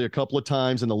 obviously, a couple of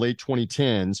times in the late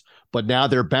 2010s, but now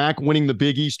they're back winning the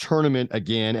Big East tournament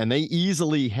again, and they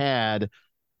easily had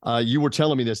you were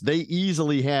telling me this. They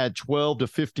easily had 12 to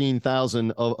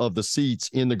 15,000 of the seats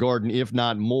in the Garden, if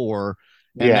not more.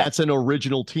 And that's an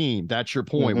original team. That's your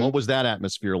point. What was that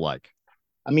atmosphere like?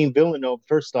 I mean, Villanova,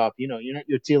 first off,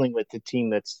 you're dealing with a team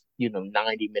that's,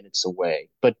 90 minutes away,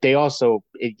 but they also,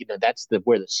 that's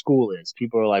where the school is.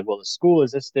 People are like, well, the school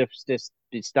is this,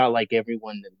 it's not like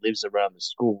everyone that lives around the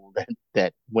school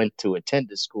that went to attend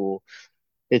the school.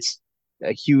 It's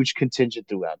a huge contingent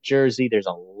throughout Jersey. There's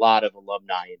a lot of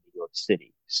alumni in New York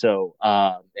City. So,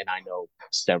 and I know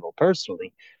several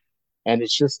personally, and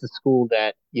it's just a school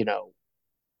that,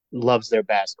 loves their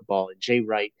basketball. And Jay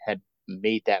Wright had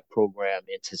made that program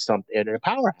into something, a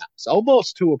powerhouse,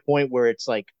 almost to a point where it's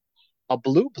like a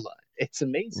blue blood. It's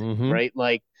amazing, right?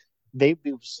 Like they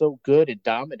were so good and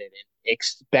dominant and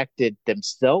expected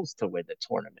themselves to win the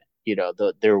tournament.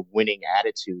 Their winning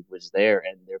attitude was there,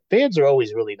 and their fans are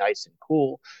always really nice and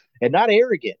cool and not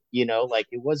arrogant. Like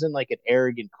it wasn't like an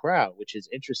arrogant crowd, which is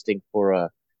interesting for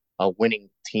a winning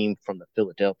team from the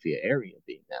Philadelphia area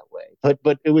being that way.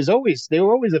 But they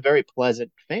were always a very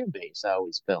pleasant fan base. I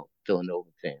always felt Villanova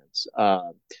fans.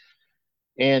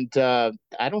 And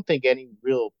I don't think any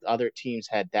real other teams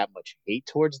had that much hate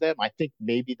towards them. I think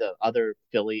maybe the other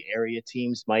Philly area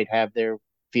teams might have their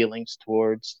feelings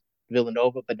towards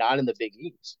Villanova, but not in the Big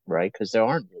East, right? Because there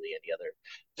aren't really any other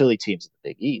Philly teams in the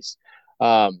Big East.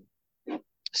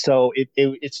 So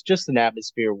it's just an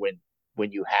atmosphere when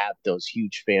you have those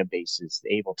huge fan bases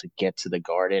able to get to the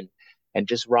Garden and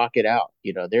just rock it out.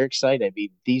 They're excited. I mean,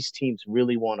 these teams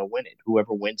really want to win it.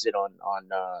 Whoever wins it on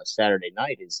Saturday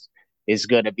night is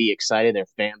going to be excited. Their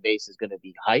fan base is going to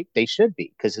be hyped. They should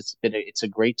be, because it's a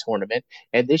great tournament.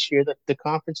 And this year the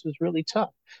conference was really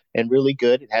tough and really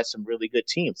good. It has some really good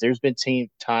teams. There's been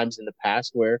times in the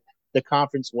past where the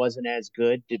conference wasn't as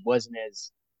good. It wasn't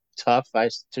as tough, I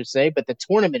should say, but the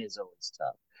tournament is always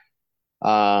tough.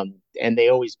 And they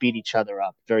always beat each other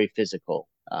up, very physical.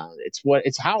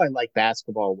 It's how I like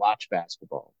basketball, watch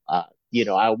basketball.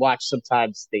 I watch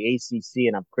sometimes the ACC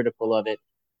and I'm critical of it.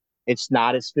 It's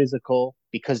not as physical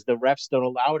because the refs don't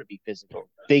allow it to be physical.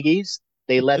 Big East,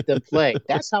 they let them play.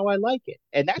 That's how I like it.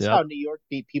 And that's how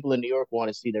people in New York want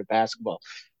to see their basketball.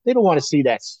 They don't want to see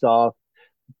that soft,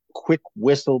 quick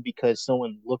whistle because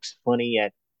someone looks funny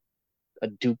at a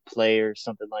Duke player or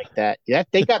something like that. Yeah,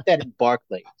 they got that in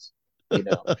Barclays.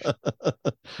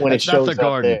 When it shows not the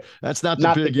Garden. That's not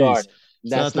the Big East.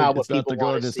 That's not what people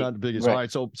want to see. It's not the biggest. Right.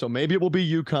 All right, so maybe it will be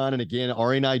UConn. And again,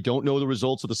 Ari and I don't know the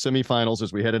results of the semifinals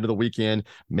as we head into the weekend.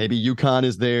 Maybe UConn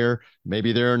is there.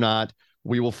 Maybe they're not.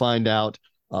 We will find out.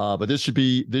 But this should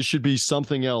be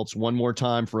something else one more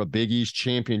time for a Big East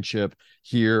championship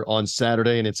here on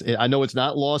Saturday. And I know it's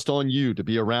not lost on you to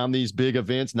be around these big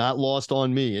events. Not lost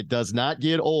on me. It does not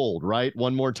get old, right?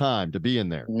 One more time to be in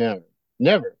there.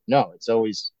 Never. No, it's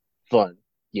always fun.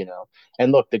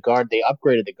 And look, they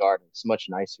upgraded the Garden. It's much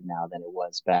nicer now than it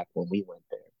was back when we went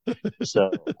there. So,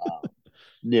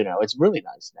 it's really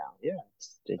nice now. Yeah,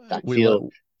 I feel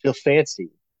fancy.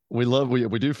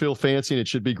 We do feel fancy, and it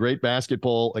should be great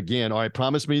basketball again. All right,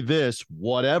 promise me this: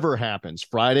 whatever happens,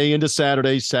 Friday into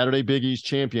Saturday Big East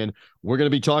champion. We're going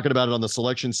to be talking about it on the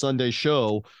Selection Sunday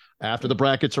show after the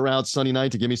brackets are out Sunday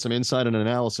night to give me some insight and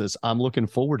analysis. I'm looking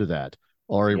forward to that.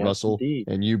 Ari Russell, indeed.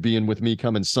 And you being with me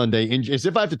coming Sunday. And as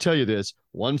if I have to tell you this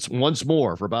once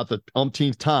more for about the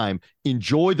umpteenth time,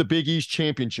 enjoy the Big East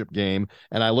championship game.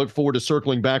 And I look forward to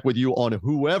circling back with you on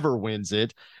whoever wins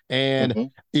it. And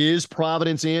is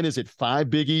Providence in? Is it 5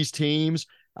 Big East teams?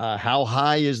 How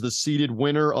high is the seeded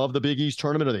winner of the Big East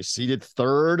tournament? Are they seeded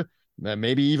third?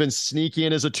 Maybe even sneak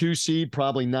in as a 2 seed?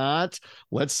 Probably not.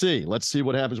 Let's see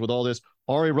what happens with all this.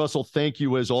 Ari Russell, thank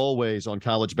you as always on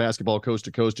College Basketball Coast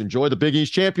to Coast. Enjoy the Big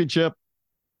East Championship.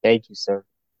 Thank you, sir.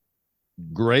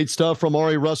 Great stuff from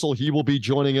Ari Russell. He will be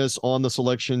joining us on the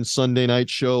Selection Sunday Night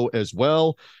Show as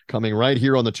well, coming right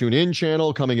here on the TuneIn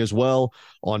channel, coming as well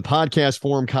on podcast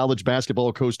form, College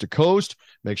Basketball Coast to Coast.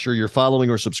 Make sure you're following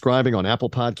or subscribing on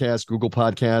Apple Podcasts, Google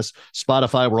Podcasts,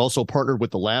 Spotify. We're also partnered with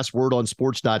the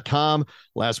lastwordonsports.com,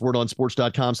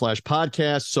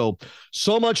 lastwordonsports.com/podcast.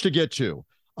 So much to get to.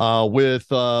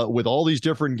 With all these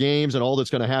different games and all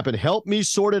that's going to happen. Help me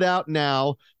sort it out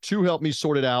now. To help me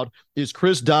sort it out is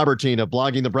Chris Daubertine of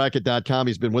bloggingthebracket.com.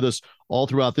 He's been with us all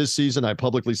throughout this season. I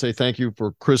publicly say thank you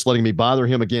for Chris letting me bother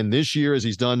him again this year, as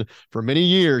he's done for many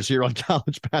years here on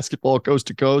College Basketball Coast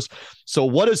to Coast. So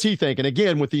what does he think? And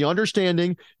again, with the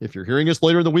understanding, if you're hearing us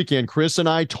later in the weekend, Chris and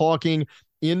I talking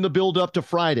in the build up to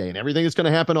Friday and everything that's going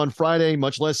to happen on Friday,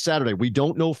 much less Saturday. We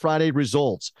don't know Friday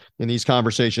results in these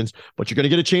conversations, but you're going to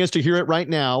get a chance to hear it right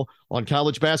now on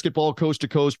College Basketball Coast to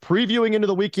Coast, previewing into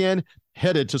the weekend,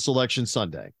 headed to Selection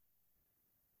Sunday.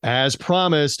 As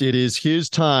promised, it is his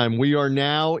time. We are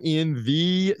now in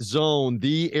the zone,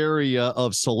 the area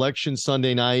of Selection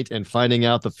Sunday night, and finding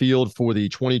out the field for the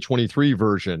 2023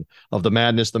 version of the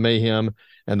Madness, the Mayhem,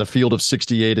 and the Field of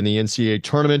 68 in the NCAA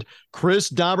tournament.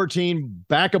 Chris Daubertine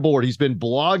back aboard. He's been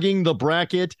blogging the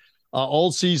bracket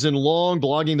all season long,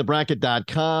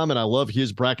 bloggingthebracket.com, and I love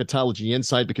his bracketology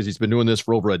insight because he's been doing this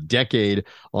for over a decade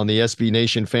on the SB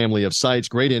Nation family of sites.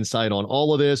 Great insight on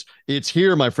all of this. It's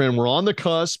here, my friend. We're on the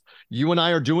cusp. You and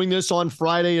I are doing this on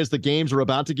Friday as the games are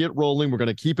about to get rolling. We're going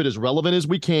to keep it as relevant as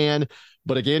we can.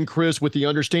 But again, Chris, with the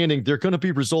understanding, there are going to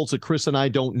be results that Chris and I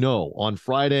don't know on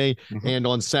Friday and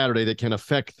on Saturday that can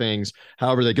affect things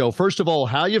however they go. First of all,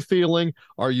 how you feeling?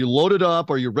 Are you loaded up?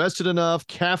 Are you rested enough,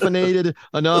 caffeinated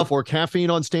enough, or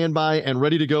caffeine on standby and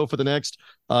ready to go for the next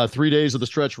 3 days of the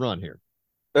stretch run here?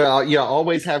 Yeah,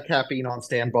 always have caffeine on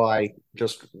standby,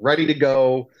 just ready to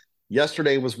go.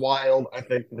 Yesterday was wild. I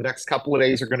think the next couple of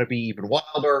days are going to be even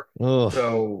wilder. Ugh.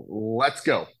 So let's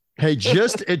go. Hey,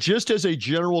 just as a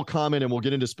general comment, and we'll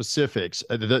get into specifics,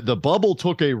 the bubble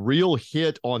took a real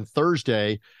hit on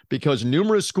Thursday because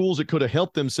numerous schools that could have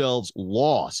helped themselves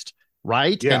lost,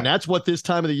 right? Yeah. And that's what this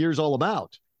time of the year is all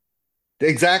about.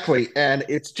 Exactly. And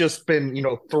it's just been,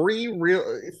 three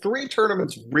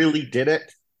tournaments really did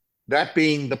it. That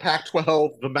being the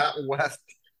Pac-12, the Mountain West,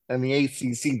 and the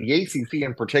ACC. The ACC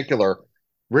in particular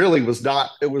really was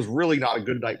not a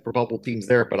good night for bubble teams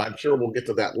there, but I'm sure we'll get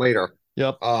to that later.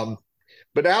 Yep.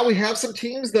 But now we have some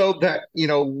teams, though, that,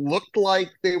 looked like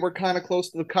they were kind of close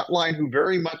to the cut line, who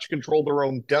very much control their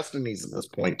own destinies at this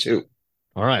point, too.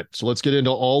 All right. So let's get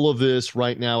into all of this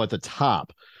right now at the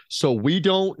top. So we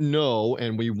don't know,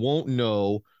 and we won't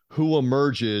know, who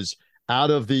emerges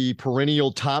out of the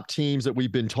perennial top teams that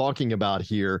we've been talking about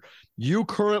here. You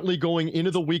currently, going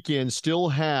into the weekend, still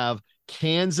have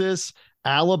Kansas,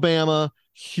 Alabama,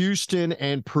 Houston,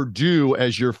 and Purdue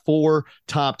as your four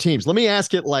top teams. Let me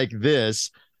ask it like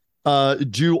this.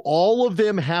 Do all of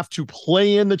them have to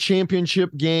play in the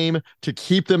championship game to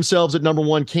keep themselves at number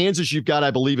one? Kansas, you've got,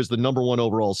 I believe, is the number one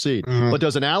overall seed. But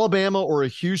does an Alabama or a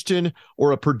Houston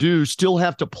or a Purdue still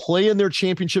have to play in their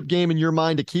championship game in your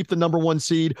mind to keep the number one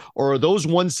seed? Or are those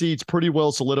one seeds pretty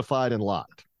well solidified and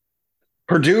locked?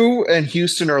 Purdue and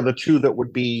Houston are the two that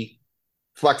would be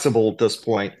flexible at this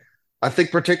point. I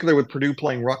think particularly with Purdue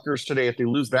playing Rutgers today, if they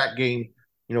lose that game,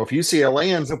 if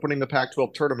UCLA ends up winning the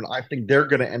Pac-12 tournament, I think they're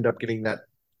going to end up getting that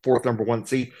fourth number one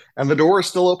seed. And the door is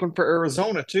still open for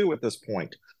Arizona, too, at this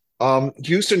point.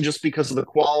 Houston, just because of the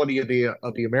quality of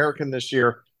the American this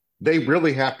year, they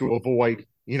really have to avoid,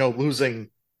 losing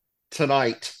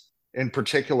tonight, in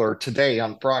particular today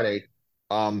on Friday.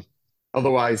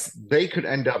 Otherwise, they could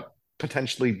end up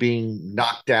potentially being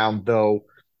knocked down, though.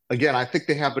 Again, I think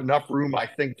they have enough room. I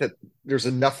think that there's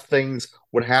enough things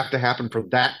would have to happen for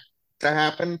that to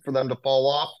happen for them to fall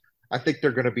off. I think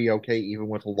they're going to be okay even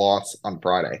with a loss on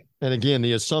Friday. And again,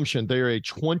 the assumption, they're a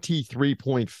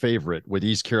 23-point favorite with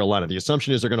East Carolina. The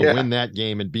assumption is they're going to win that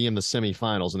game and be in the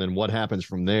semifinals. And then what happens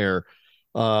from there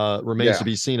remains to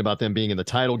be seen about them being in the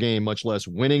title game, much less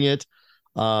winning it.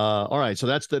 All right, so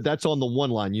that's on the one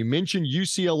line. You mentioned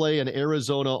UCLA and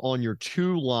Arizona on your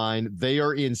two line. They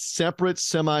are in separate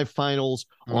semifinals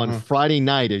on Friday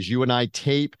night as you and I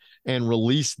tape and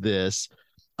release this.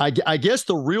 I guess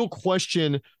the real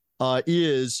question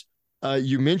is,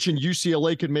 you mentioned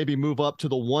UCLA could maybe move up to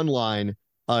the one line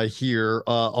here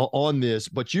on this,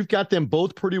 but you've got them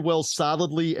both pretty well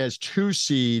solidly as two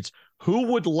seeds. Who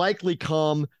would likely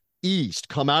come east,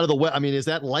 come out of the West? I mean, is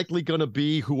that likely going to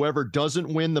be whoever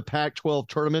doesn't win the Pac-12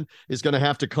 tournament is going to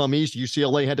have to come east?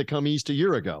 UCLA had to come east a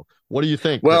year ago. What do you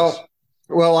think, Chris?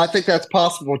 Well, I think that's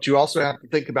possible, but you also have to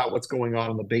think about what's going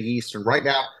on in the Big East. And right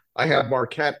now, I have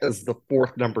Marquette as the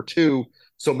fourth number 2.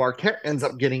 So Marquette ends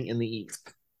up getting in the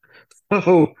East.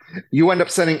 So you end up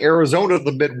sending Arizona to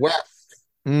the Midwest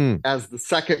as the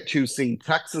second 2 seed.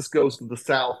 Texas goes to the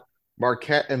South.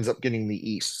 Marquette ends up getting the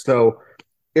East. So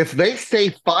if they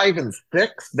stay 5 and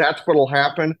 6, that's what'll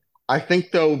happen. I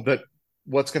think, though, that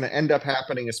what's going to end up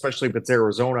happening, especially if it's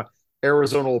Arizona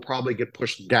will probably get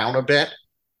pushed down a bit.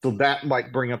 So that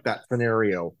might bring up that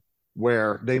scenario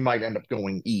where they might end up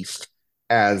going East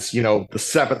as, the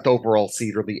 7th overall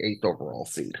seed or the 8th overall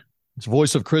seed. It's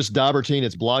voice of Chris Daubertine.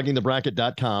 It's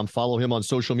bloggingthebracket.com. Follow him on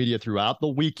social media throughout the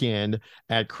weekend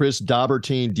at Chris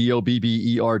Daubertine,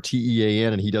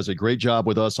 Dobbertean. And he does a great job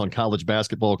with us on college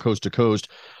basketball coast to coast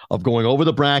of going over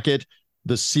the bracket,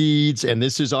 the seeds, and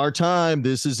this is our time.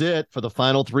 This is it for the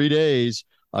final 3 days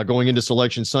going into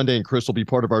Selection Sunday. And Chris will be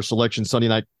part of our Selection Sunday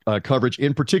night coverage,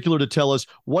 in particular to tell us,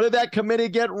 what did that committee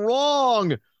get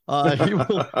wrong? He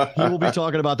will be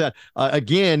talking about that.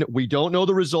 Again, we don't know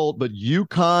the result, but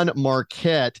UConn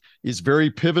Marquette is very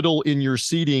pivotal in your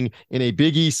seeding in a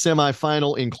Big East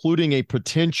semifinal, including a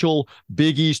potential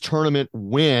Big East tournament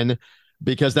win,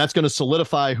 because that's going to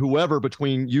solidify whoever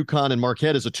between UConn and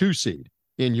Marquette is a 2 seed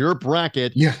in your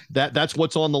bracket. Yeah, that's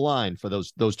what's on the line for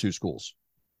those 2 schools.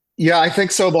 Yeah, I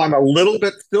think so, but I'm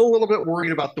still a little bit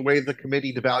worried about the way the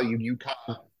committee devalued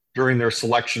UConn during their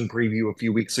selection preview a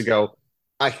few weeks ago.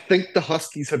 I think the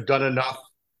Huskies have done enough,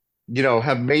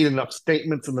 have made enough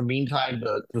statements in the meantime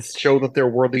to show that they're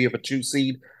worthy of a 2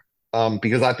 seed,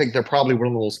 because I think they're probably one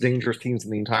of the most dangerous teams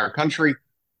in the entire country.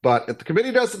 But if the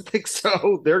committee doesn't think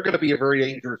so, they're going to be a very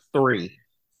dangerous 3.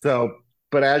 So,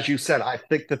 but as you said, I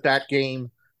think that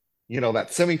game, that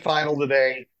semifinal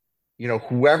today,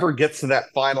 whoever gets to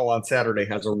that final on Saturday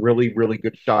has a really, really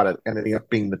good shot at ending up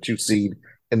being the 2 seed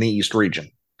in the East region.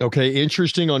 Okay,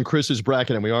 interesting on Chris's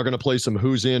bracket, and we are going to play some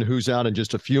who's in, who's out in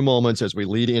just a few moments as we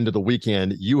lead into the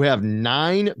weekend. You have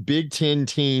 9 Big Ten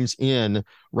teams in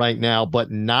right now, but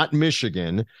not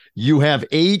Michigan. You have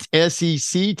 8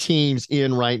 SEC teams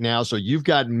in right now, so you've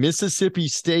got Mississippi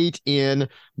State in,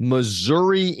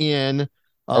 Missouri in,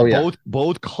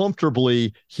 both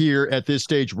comfortably here at this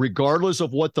stage, regardless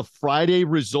of what the Friday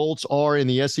results are in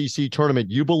the SEC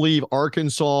tournament. You believe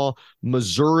Arkansas,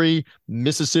 Missouri,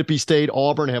 Mississippi State,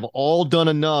 Auburn have all done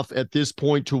enough at this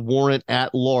point to warrant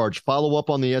at large. Follow up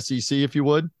on the SEC, if you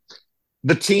would.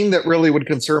 The team that really would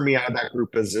concern me out of that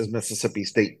group is Mississippi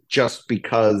State, just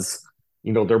because,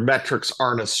 their metrics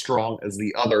aren't as strong as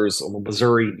the others.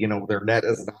 Missouri, their net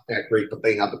is not that great, but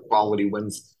they have the quality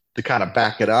wins to kind of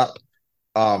back it up.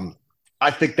 I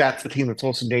think that's the team that's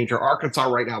most in danger. Arkansas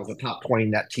right now is a top 20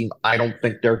 net team. I don't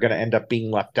think they're going to end up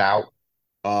being left out.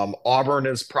 Auburn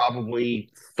is probably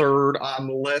 3rd on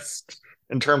the list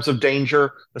in terms of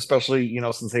danger, especially,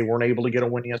 since they weren't able to get a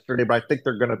win yesterday, but I think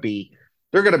they're going to be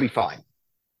fine.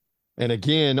 And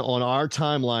again, on our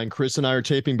timeline, Chris and I are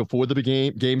taping before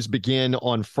the games begin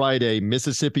on Friday.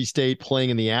 Mississippi State playing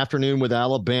in the afternoon with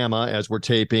Alabama as we're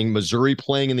taping. Missouri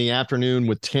playing in the afternoon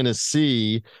with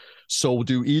Tennessee. So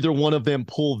do either one of them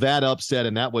pull that upset,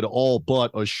 and that would all but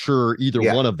assure either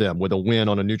one of them with a win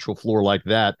on a neutral floor like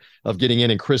that of getting in.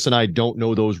 And Chris and I don't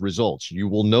know those results. You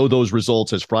will know those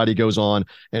results as Friday goes on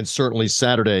and certainly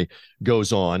Saturday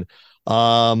goes on.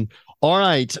 All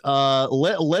right,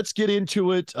 let's get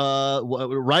into it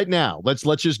right now. Let's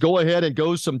just go ahead and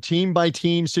go some team by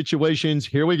team situations.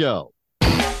 Here we go.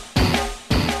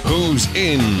 Who's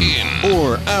in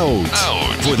or out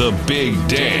for the big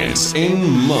dance in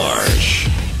March?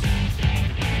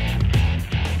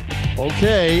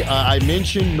 Okay, I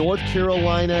mentioned North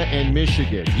Carolina and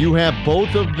Michigan. You have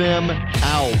both of them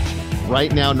out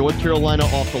right now. North Carolina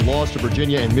off the loss to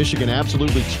Virginia, and Michigan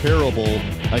absolutely terrible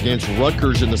against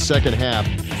Rutgers in the second half.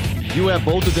 You have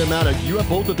both of them out. You have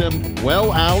both of them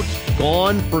well out,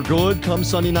 gone for good come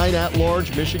Sunday night at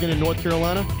large, Michigan and North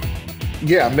Carolina?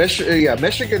 Yeah,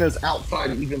 Michigan is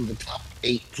outside even the top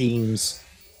 8 teams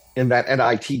in that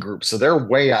NIT group, so they're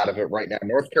way out of it right now.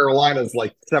 North Carolina is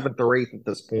like 7th or 8th at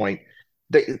this point.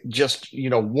 They just,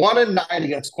 1-9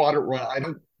 against Quadrant Run. I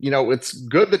don't, it's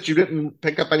good that you didn't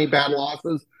pick up any bad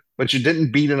losses, but you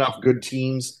didn't beat enough good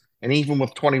teams. And even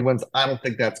with 20 wins, I don't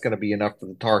think that's going to be enough for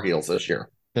the Tar Heels this year.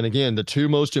 And again, the 2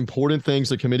 most important things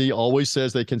the committee always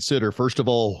says they consider, first of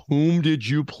all, whom did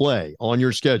you play on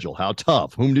your schedule? How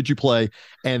tough? Whom did you play?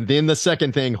 And then the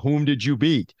second thing, whom did you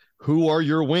beat? Who are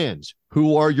your wins?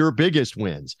 Who are your biggest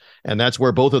wins? And that's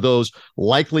where both of those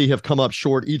likely have come up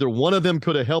short. Either one of them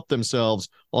could have helped themselves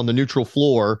on the neutral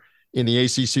floor in the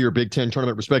ACC or Big Ten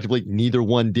tournament, respectively. Neither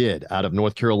one did out of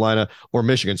North Carolina or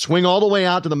Michigan. Swing all the way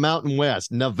out to the Mountain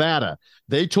West. Nevada,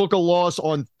 they took a loss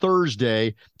on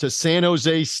Thursday to San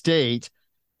Jose State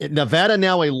Nevada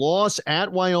now a loss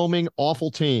at Wyoming,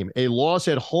 awful team. A loss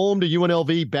at home to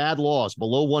UNLV, bad loss,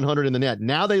 below 100 in the net.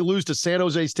 Now they lose to San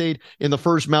Jose State in the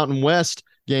first Mountain West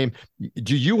game.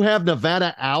 Do you have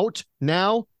Nevada out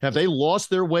now? Have they lost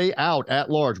their way out at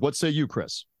large? What say you,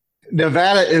 Chris?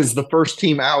 Nevada is the first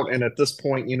team out, and at this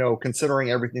point, considering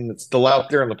everything that's still out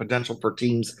there and the potential for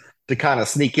teams to kind of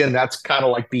sneak in, that's kind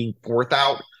of like being fourth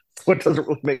out. So it doesn't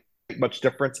really make much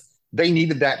difference. They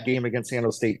needed that game against San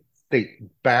Jose State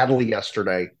badly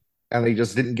yesterday, and they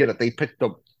just didn't get it. They picked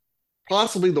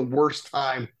possibly the worst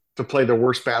time to play their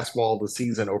worst basketball of the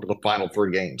season over the final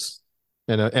 3 games.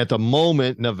 And at the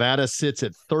moment, Nevada sits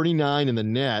at 39 in the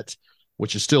net,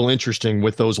 which is still interesting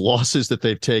with those losses that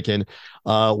they've taken.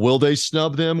 Will they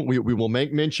snub them? We will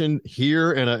make mention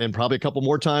here and probably a couple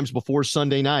more times before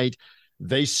Sunday night.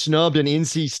 They snubbed an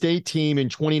NC State team in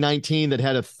 2019 that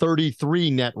had a 33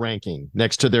 net ranking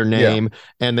next to their name,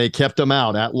 and they kept them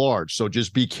out at large. So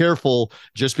just be careful.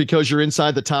 Just because you're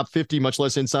inside the top 50, much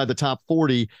less inside the top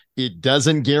 40, it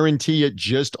doesn't guarantee it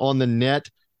just on the net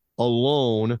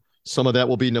alone. Some of that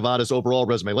will be Nevada's overall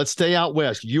resume. Let's stay out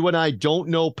west. You and I don't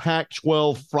know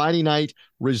Pac-12 Friday night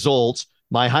results.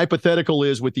 My hypothetical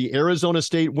is, with the Arizona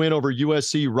State win over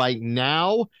USC right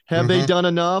now, have they done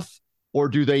enough? Or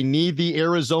do they need the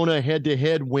Arizona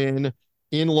head-to-head win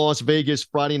in Las Vegas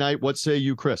Friday night? What say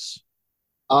you, Chris?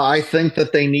 I think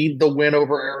that they need the win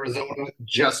over Arizona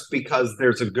just because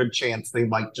there's a good chance they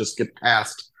might just get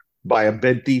passed by a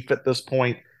bid thief at this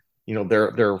point.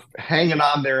 They're hanging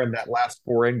on there in that last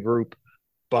 4-in group,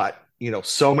 but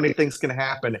so many things can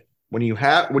happen when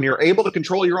you're able to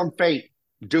control your own fate.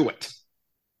 Do it.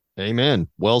 Amen.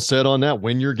 Well said on that.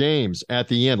 Win your games at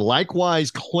the end.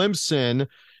 Likewise, Clemson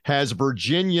has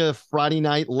Virginia Friday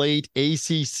night late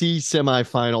ACC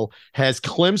semifinal. Has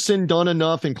Clemson done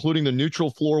enough, including the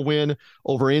neutral floor win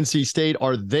over NC State?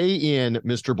 Are they in,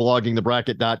 Mr.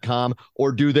 BloggingTheBracket.com,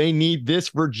 or do they need this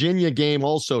Virginia game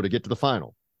also to get to the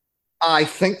final? I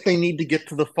think they need to get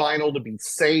to the final to be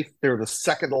safe. They're the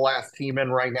second to last team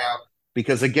in right now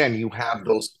because, again, you have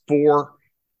those 4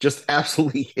 just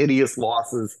absolutely hideous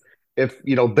losses. If,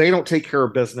 they don't take care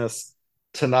of business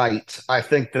tonight, I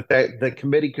think that the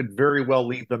committee could very well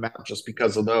leave them out just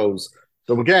because of those.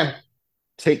 So again,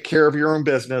 take care of your own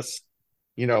business,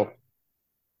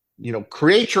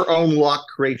 create your own luck,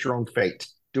 create your own fate.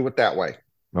 Do it that way.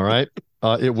 All right.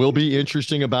 It will be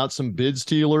interesting about some bid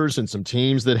stealers and some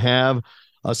teams that have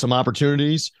some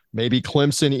opportunities. Maybe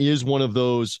Clemson is one of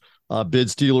those bid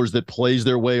stealers that plays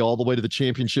their way all the way to the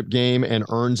championship game and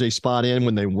earns a spot in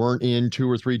when they weren't in 2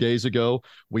 or 3 days ago.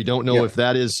 We don't know if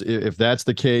that's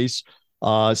the case.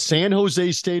 San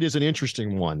Jose State is an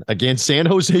interesting one. Again, San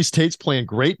Jose State's playing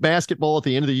great basketball at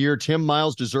the end of the year. Tim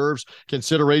Miles deserves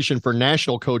consideration for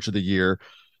National Coach of the Year.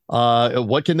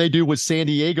 What can they do with San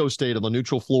Diego State on the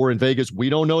neutral floor in Vegas? We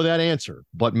don't know that answer,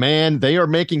 but man, they are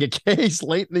making a case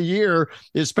late in the year,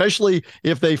 especially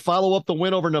if they follow up the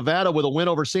win over Nevada with a win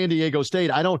over San Diego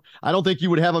State. I don't think you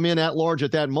would have them in at large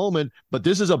at that moment, but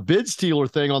this is a bid stealer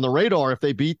thing on the radar if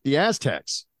they beat the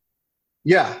Aztecs.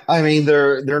 Yeah. I mean,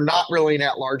 they're not really an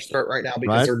at-large threat right now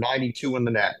because they're 92 in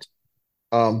the net.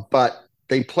 But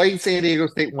they played San Diego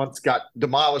State once, got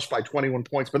demolished by 21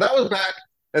 points, but that was back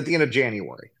at the end of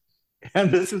January.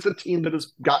 And this is a team that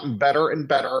has gotten better and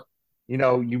better. You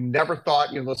never thought,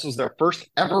 this was their first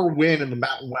ever win in the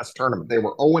Mountain West tournament. They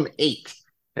were 0-8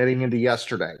 heading into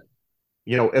yesterday.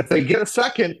 If they get a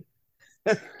second,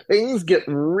 things get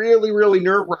really, really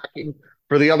nerve-wracking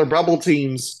for the other bubble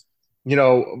teams,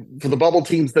 for the bubble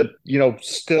teams that,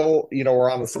 still,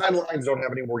 are on the sidelines, don't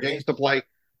have any more games to play,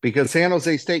 because San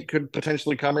Jose State could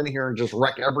potentially come in here and just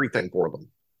wreck everything for them.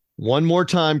 One more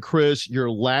time, Chris,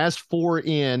 your last 4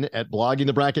 in at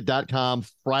bloggingthebracket.com.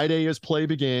 Friday as play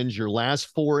begins. Your last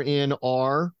 4 in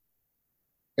are?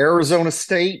 Arizona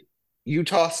State,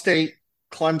 Utah State,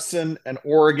 Clemson, and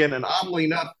Oregon. And oddly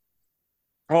enough,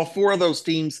 all 4 of those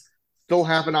teams still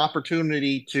have an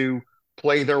opportunity to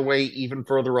play their way even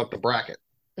further up the bracket.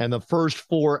 And the first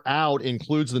 4 out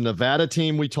includes the Nevada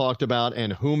team we talked about,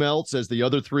 and whom else as the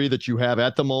other 3 that you have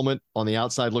at the moment on the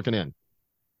outside looking in?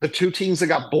 The 2 teams that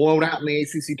got blown out in the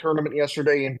ACC tournament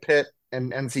yesterday in Pitt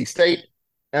and NC State,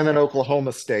 and then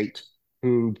Oklahoma State,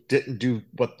 who didn't do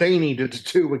what they needed to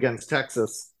do against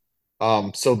Texas.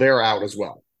 So they're out as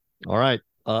well. All right.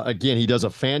 Again, he does a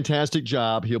fantastic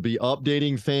job. He'll be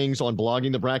updating things on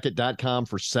bloggingthebracket.com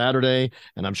for Saturday,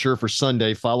 and I'm sure for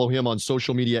Sunday. Follow him on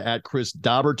social media at Chris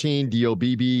Dobbertean,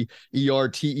 Dobbertean.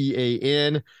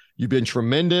 You've been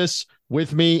tremendous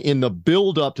with me in the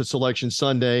build-up to Selection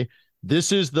Sunday.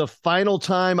 This is the final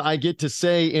time I get to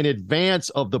say in advance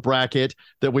of the bracket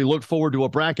that we look forward to a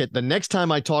bracket. The next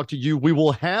time I talk to you, we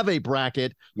will have a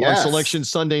bracket on Selection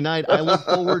Sunday night. I look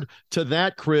forward to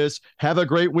that, Chris. Have a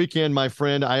great weekend, my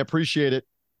friend. I appreciate it.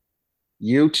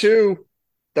 You too.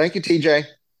 Thank you, TJ.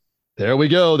 There we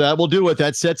go. That will do it.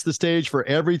 That sets the stage for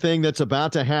everything that's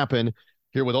about to happen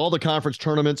here with all the conference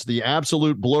tournaments, the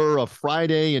absolute blur of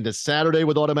Friday into Saturday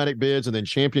with automatic bids, and then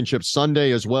Championship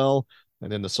Sunday as well.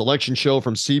 And then the selection show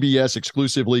from CBS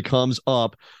exclusively comes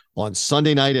up on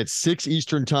Sunday night at 6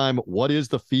 Eastern time. What is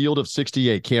the Field of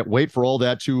 68? Can't wait for all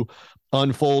that to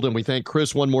unfold. And we thank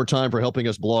Chris one more time for helping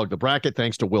us blog the bracket.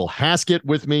 Thanks to Will Haskett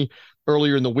with me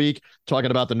earlier in the week,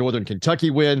 talking about the Northern Kentucky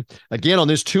win. Again, on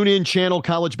this TuneIn channel,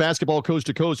 College Basketball Coast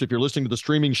to Coast, if you're listening to the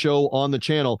streaming show on the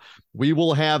channel, we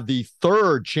will have the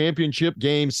third championship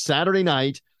game Saturday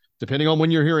night, depending on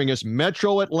when you're hearing us,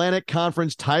 Metro Atlantic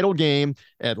Conference title game,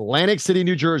 Atlantic City,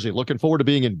 New Jersey. Looking forward to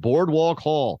being in Boardwalk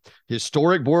Hall,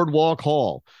 historic Boardwalk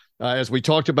Hall. As we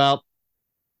talked about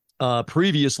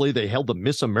previously, they held the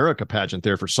Miss America pageant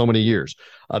there for so many years.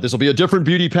 This will be a different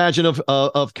beauty pageant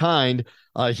of kind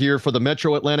here for the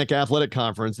Metro Atlantic Athletic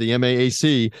Conference, the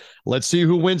MAAC. Let's see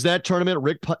who wins that tournament.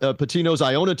 Rick Pitino's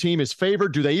Iona team is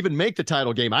favored. Do they even make the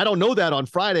title game? I don't know that on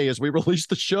Friday as we release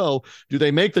the show. Do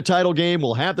they make the title game?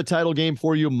 We'll have the title game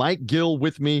for you. Mike Gill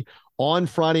with me on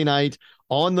Friday night.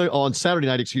 On Saturday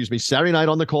night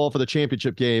on the call for the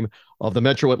championship game of the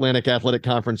Metro Atlantic Athletic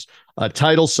Conference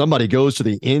title. Somebody goes to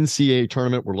the NCAA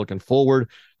tournament. We're looking forward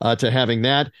to having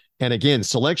that. And again,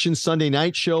 Selection Sunday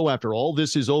night show after all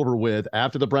this is over with,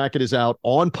 after the bracket is out,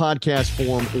 on podcast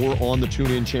form or on the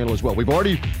TuneIn channel as well. We've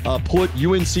already put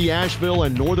UNC Asheville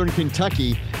and Northern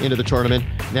Kentucky into the tournament.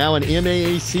 Now an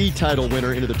MAAC title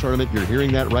winner into the tournament. You're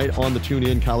hearing that right on the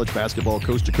TuneIn College Basketball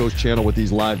Coast to Coast channel with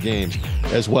these live games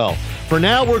as well. For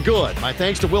now, we're good. My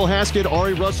thanks to Will Haskett,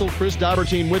 Ari Russell, Chris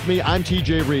Daubertine with me. I'm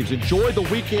TJ Reeves. Enjoy the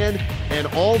weekend and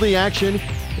all the action,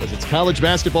 as it's College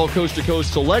Basketball Coast to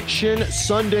Coast Selection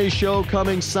Sunday show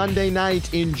coming Sunday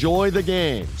night. Enjoy the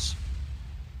games.